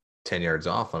playing 10 yards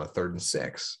off on a 3rd and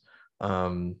 6,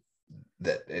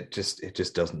 that it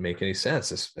just doesn't make any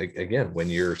sense. It's, again, when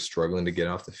you're struggling to get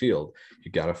off the field,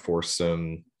 you got to force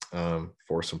some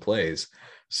plays.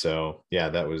 So yeah,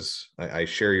 that was, I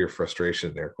share your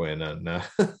frustration there, Quinn, on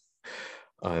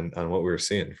on what we were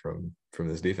seeing from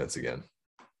this defense again.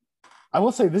 I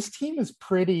will say this team is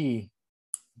pretty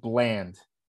bland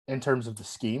in terms of the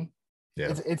scheme.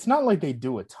 Yeah. It's not like they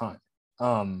do a ton.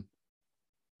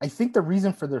 I think the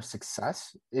reason for their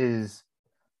success is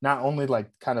not only like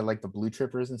kind of like the blue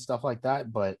chippers and stuff like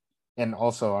that, but, and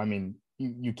also, I mean,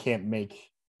 you can't make,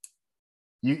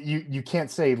 you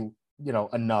can't say,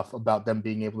 enough about them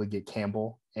being able to get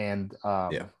Campbell and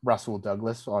Russell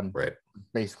Douglas on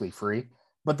basically free.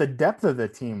 But the depth of the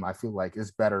team, I feel like,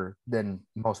 is better than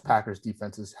most Packers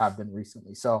defenses have been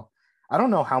recently. So I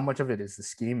don't know how much of it is the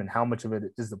scheme and how much of it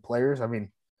is the players. I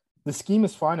mean, the scheme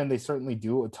is fine, and they certainly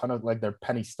do a ton of like their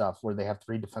penny stuff where they have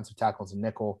 3 defensive tackles and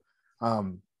nickel.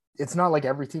 It's not like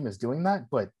every team is doing that,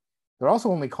 but they're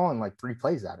also only calling like 3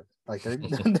 plays out of it. Like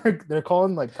they're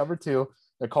calling like cover 2,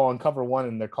 they're calling cover 1,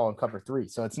 and they're calling cover 3.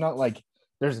 So it's not like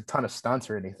there's a ton of stunts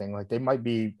or anything. Like they might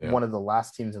be one of the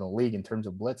last teams in the league in terms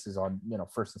of blitzes on,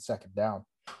 1st and 2nd down.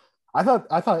 I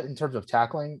thought in terms of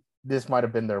tackling, this might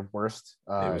have been their worst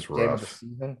game of the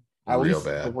season. At least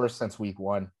bad. The worst since week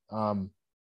 1.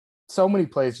 So many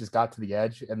plays just got to the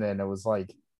edge, and then it was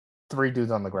like 3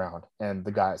 dudes on the ground, and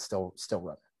the guy is still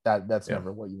running. That's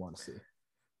never what you want to see.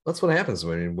 That's what happens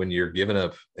when you're giving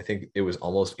up. I think it was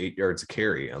almost 8 yards a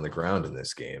carry on the ground in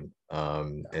this game,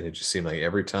 and it just seemed like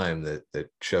every time that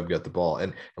Chubb got the ball,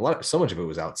 and so much of it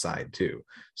was outside too.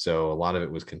 So a lot of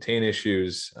it was contain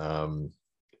issues, and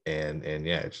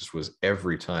it just was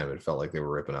every time it felt like they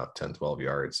were ripping out 10, 12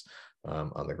 yards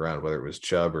on the ground, whether it was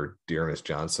Chubb or Dearness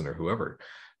Johnson or whoever.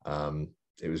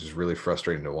 It was just really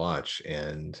frustrating to watch,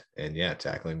 and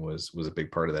tackling was a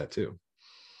big part of that too.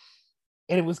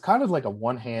 And it was kind of like a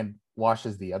one hand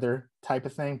washes the other type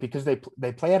of thing, because they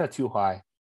play at a too high.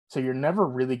 So you're never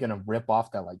really going to rip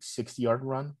off that like 60-yard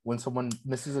run when someone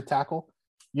misses a tackle.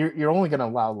 You're only going to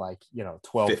allow like,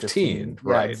 12, 15.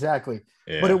 Right. Yeah, exactly.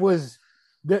 Yeah. But it was,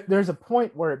 there's a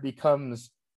point where it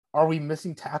becomes, are we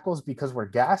missing tackles because we're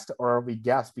gassed, or are we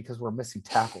gassed because we're missing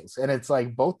tackles? And it's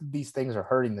like both of these things are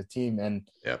hurting the team, and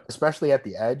especially at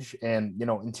the edge and,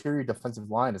 interior defensive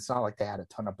line. It's not like they had a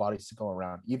ton of bodies to go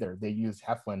around either. They used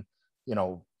Heflin,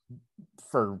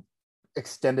 for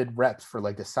extended reps for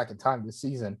like the 2nd time this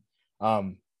season.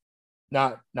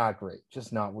 Not great.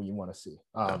 Just not what you want to see.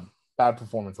 Bad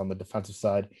performance on the defensive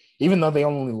side, even though they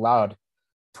only allowed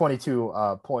 22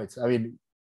 points. I mean,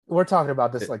 we're talking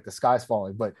about this like the sky's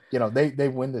falling, but they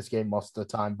win this game most of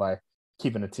the time by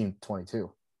keeping a team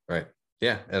 22. Right.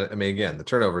 Yeah. And I mean, again, the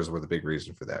turnovers were the big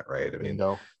reason for that, right? I mean,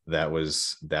 that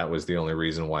was the only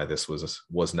reason why this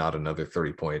was not another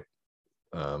 30-point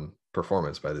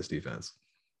performance by this defense.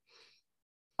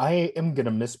 I am going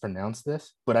to mispronounce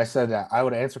this, but I said that I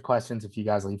would answer questions if you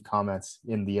guys leave comments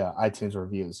in the iTunes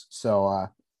reviews. So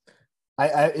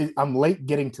I'm late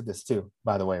getting to this too,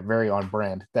 by the way, very on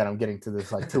brand that I'm getting to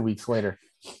this like 2 weeks later.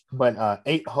 But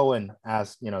 8 Hohen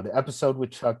asked, the episode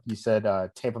with Chuck, you said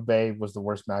Tampa Bay was the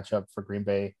worst matchup for Green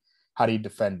Bay. How do you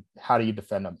defend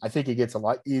them? I think it gets a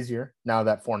lot easier now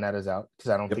that Fournette is out, because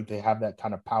I don't think they have that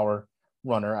kind of power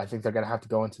runner. I think they're going to have to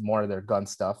go into more of their gun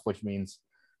stuff, which means,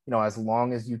 as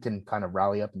long as you can kind of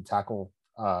rally up and tackle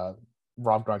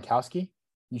Rob Gronkowski,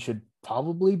 you should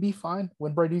probably be fine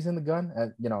when Brady's in the gun.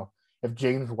 And, if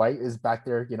James White is back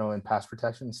there, in pass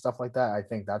protection and stuff like that, I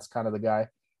think that's kind of the guy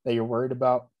that you're worried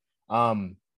about.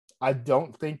 I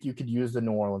don't think you could use the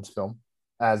New Orleans film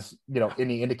as,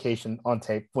 any indication on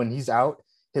tape. When he's out,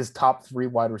 his top 3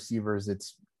 wide receivers,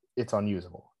 it's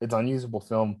unusable. It's unusable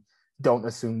film. Don't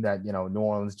assume that, New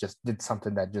Orleans just did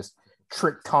something that just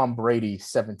tricked Tom Brady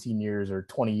 17 years or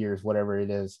 20 years, whatever it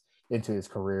is, into his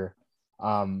career.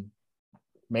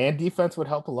 Man defense would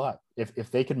help a lot.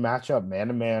 If they could match up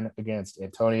man-to-man against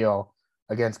Antonio,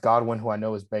 against Godwin, who I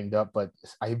know is banged up, but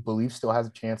I believe still has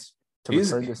a chance to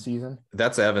return this season.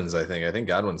 That's Evans, I think. I think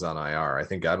Godwin's on IR. I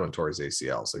think Godwin tore his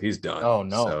ACL, so he's done. Oh,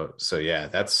 no. So yeah,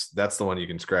 that's the one you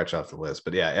can scratch off the list.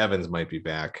 But yeah, Evans might be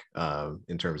back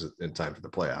in time for the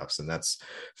playoffs. And that's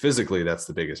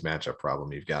the biggest matchup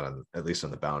problem you've got at least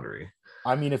on the boundary.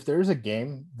 I mean, if there's a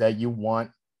game that you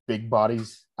want big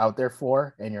bodies out there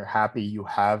for, and you're happy you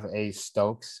have a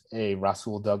Stokes, a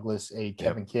Rasul Douglas, a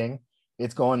Kevin King,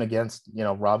 it's going against,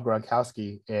 Rob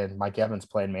Gronkowski and Mike Evans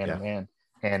playing man-to-man.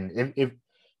 And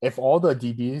if all the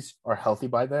DBs are healthy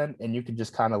by then, and you can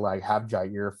just kind of like have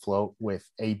Jair float with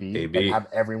AB and have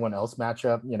everyone else match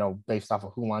up, based off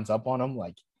of who lines up on them,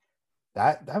 like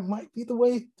that might be the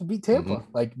way to beat Tampa.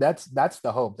 Mm-hmm. Like that's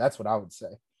the hope. That's what I would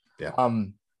say. Yeah.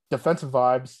 Defensive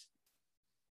vibes,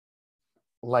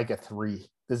 like a 3.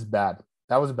 This is bad.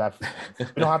 That was a bad. We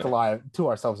don't have to lie to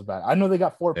ourselves about it. I know they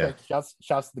got 4 picks.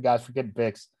 Shouts to the guys for getting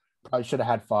picks. Probably should have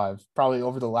had 5. Probably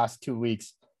over the last 2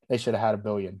 weeks, they should have had $1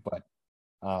 billion. But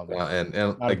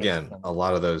and again, a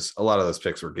lot of those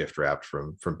picks were gift wrapped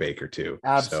from Baker too.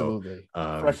 Absolutely,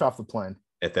 so, fresh off the plane.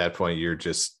 At that point, you're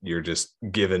just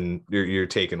giving you're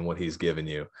taking what he's given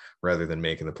you rather than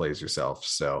making the plays yourself.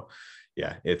 So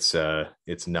yeah, it's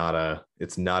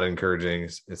not encouraging,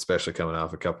 especially coming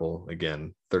off a couple,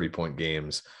 again, 30-point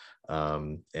games,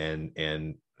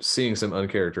 and seeing some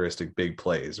uncharacteristic big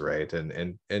plays, right?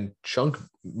 And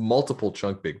multiple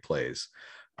chunk big plays.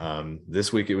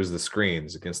 This week it was the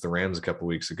screens against the Rams. A couple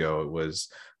weeks ago, it was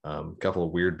a couple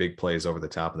of weird big plays over the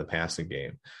top in the passing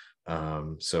game.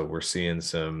 So we're seeing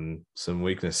some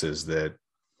weaknesses that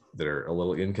are a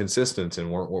little inconsistent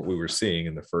and weren't what we were seeing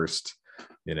in the first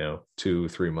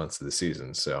 2-3 months of the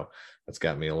season. So that's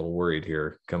got me a little worried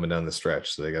here coming down the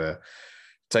stretch. So they got to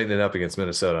tighten it up against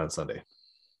Minnesota on Sunday.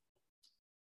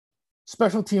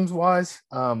 Special teams wise,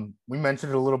 we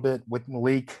mentioned it a little bit with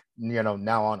Malik,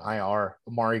 now on IR.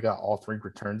 Amari got all 3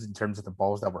 returns in terms of the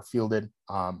balls that were fielded.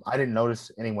 I didn't notice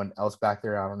anyone else back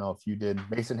there. I don't know if you did.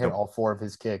 Mason hit all 4 of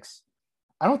his kicks.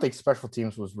 I don't think special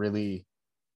teams was really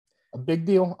a big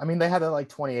deal. I mean, they had that like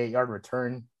 28-yard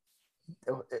return.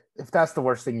 If that's the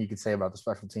worst thing you could say about the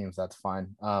special teams, that's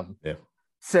fine.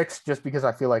 6, just because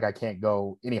I feel like I can't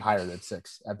go any higher than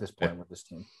 6 at this point with this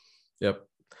team. Yep.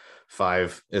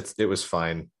 5. It was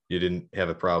fine. You didn't have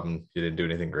a problem. You didn't do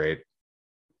anything great.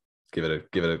 Give it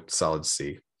a solid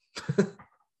C.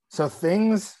 So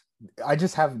things I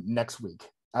just have next week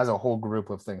as a whole group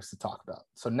of things to talk about.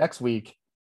 So next week,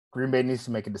 Green Bay needs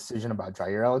to make a decision about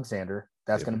Jair Alexander.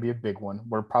 That's going to be a big one.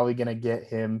 We're probably going to get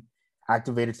him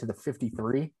activated to the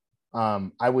 53.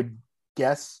 I would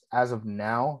guess as of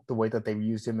now, the way that they've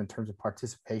used him in terms of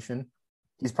participation,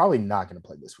 he's probably not going to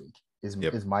play this week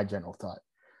is my general thought.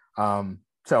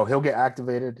 So he'll get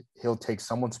activated. He'll take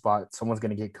someone's spot. Someone's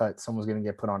going to get cut. Someone's going to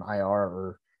get put on IR,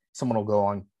 or someone will go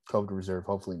on COVID reserve.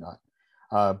 Hopefully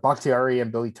not. Bakhtiari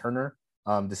and Billy Turner,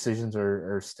 decisions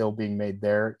are still being made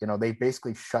there. They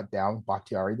basically shut down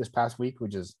Bakhtiari this past week,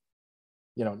 which is,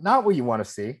 not what you want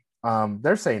to see.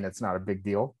 They're saying it's not a big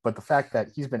deal, but the fact that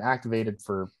he's been activated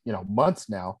for, months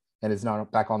now and is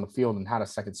not back on the field and had a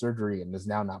second surgery and is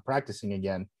now not practicing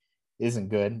again isn't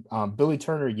good. Billy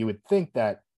Turner, you would think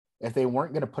that if they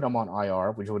weren't going to put him on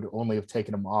IR, which would only have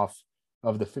taken him off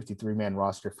of the 53-man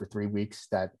roster for 3 weeks,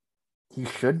 that he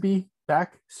should be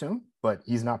back soon, but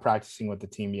he's not practicing with the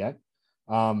team yet.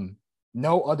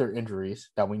 No other injuries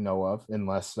that we know of,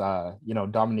 unless,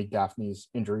 Dominique Daphne's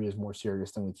injury is more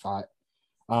serious than we thought.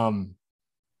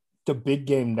 The big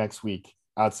game next week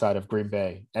outside of Green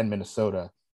Bay and Minnesota,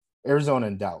 Arizona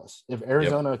and Dallas. If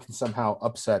Arizona can somehow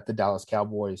upset the Dallas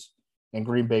Cowboys and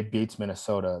Green Bay beats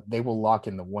Minnesota, they will lock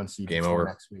in the 1 seed game over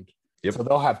next week. So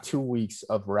they'll have 2 weeks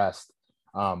of rest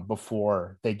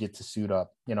before they get to suit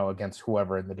up, against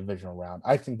whoever in the divisional round.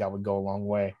 I think that would go a long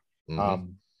way.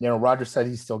 Roger said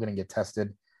he's still going to get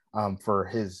tested for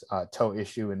his toe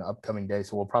issue in the upcoming day.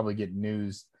 So we'll probably get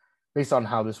news based on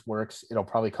how this works. It'll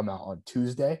probably come out on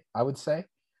Tuesday, I would say,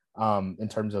 in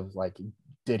terms of like,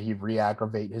 did he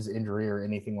re-aggravate his injury or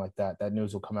anything like that? That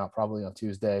news will come out probably on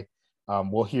Tuesday.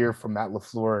 We'll hear from Matt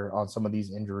LaFleur on some of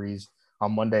these injuries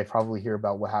on Monday, probably hear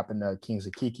about what happened to Kings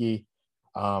Akiki.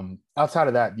 Outside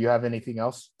of that, do you have anything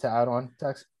else to add on,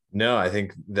 Tex? No, I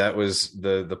think that was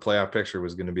the playoff picture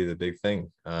was going to be the big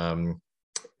thing.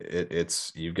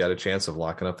 It's you've got a chance of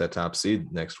locking up that top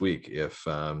seed next week if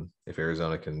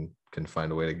Arizona can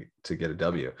find a way to get a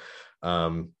W.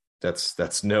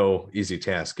 That's no easy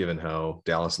task given how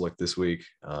Dallas looked this week.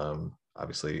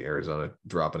 Obviously Arizona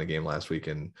dropping a game last week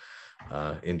in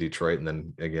Detroit and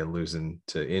then again losing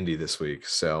to Indy this week.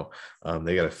 So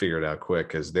they got to figure it out quick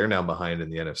because they're now behind in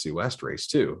the NFC West race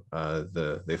too.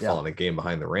 They've fallen a game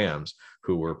behind the Rams,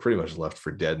 who were pretty much left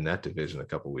for dead in that division a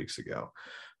couple of weeks ago.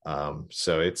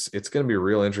 So it's going to be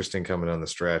real interesting coming on the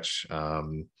stretch. I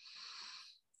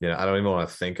don't even want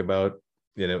to think about,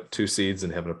 2 seeds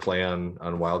and having to play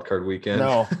on wild card weekend.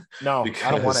 No, because,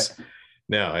 I don't want it.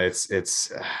 No,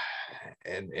 it's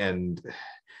and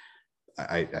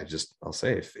I'll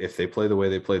say if they play the way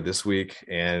they played this week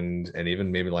and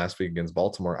even maybe last week against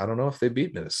Baltimore, I don't know if they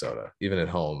beat Minnesota even at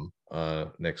home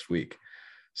next week.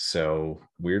 So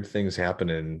weird things happen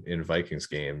in Vikings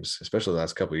games, especially the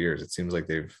last couple of years. It seems like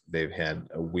they've had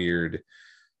a weird,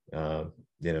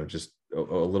 just a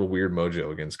little weird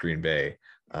mojo against Green Bay.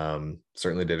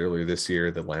 Certainly did earlier this year.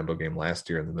 The Lambeau game last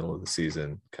year in the middle of the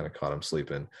season kind of caught them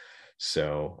sleeping.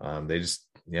 So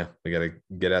we got to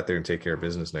get out there and take care of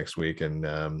business next week and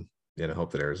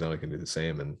hope that Arizona can do the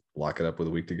same and lock it up with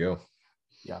a week to go.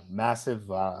 Yeah, massive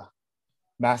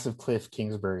Cliff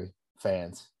Kingsbury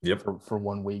fans. Yep. For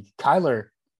 1 week. Kyler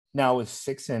now is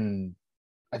 6-16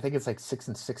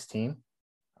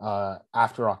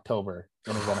 after October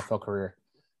in his NFL career.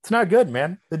 It's not good,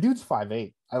 man. The dude's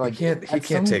 5'8". He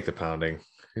can't take the pounding.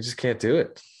 He just can't do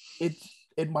it.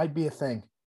 It might be a thing.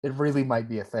 It really might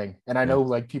be a thing. And I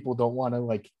know people don't want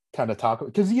to kind of talk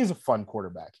because he is a fun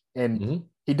quarterback and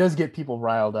he does get people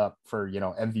riled up for,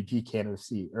 MVP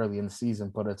candidacy early in the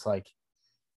season, but it's like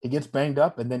he gets banged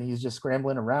up and then he's just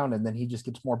scrambling around and then he just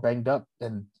gets more banged up.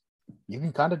 And you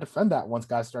can kind of defend that once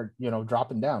guys start,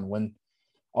 dropping down. When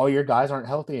all your guys aren't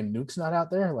healthy and Nuke's not out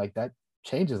there, that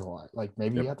changes a lot.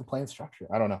 Maybe you have to play in structure.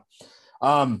 I don't know.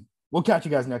 We'll catch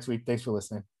you guys next week. Thanks for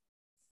listening.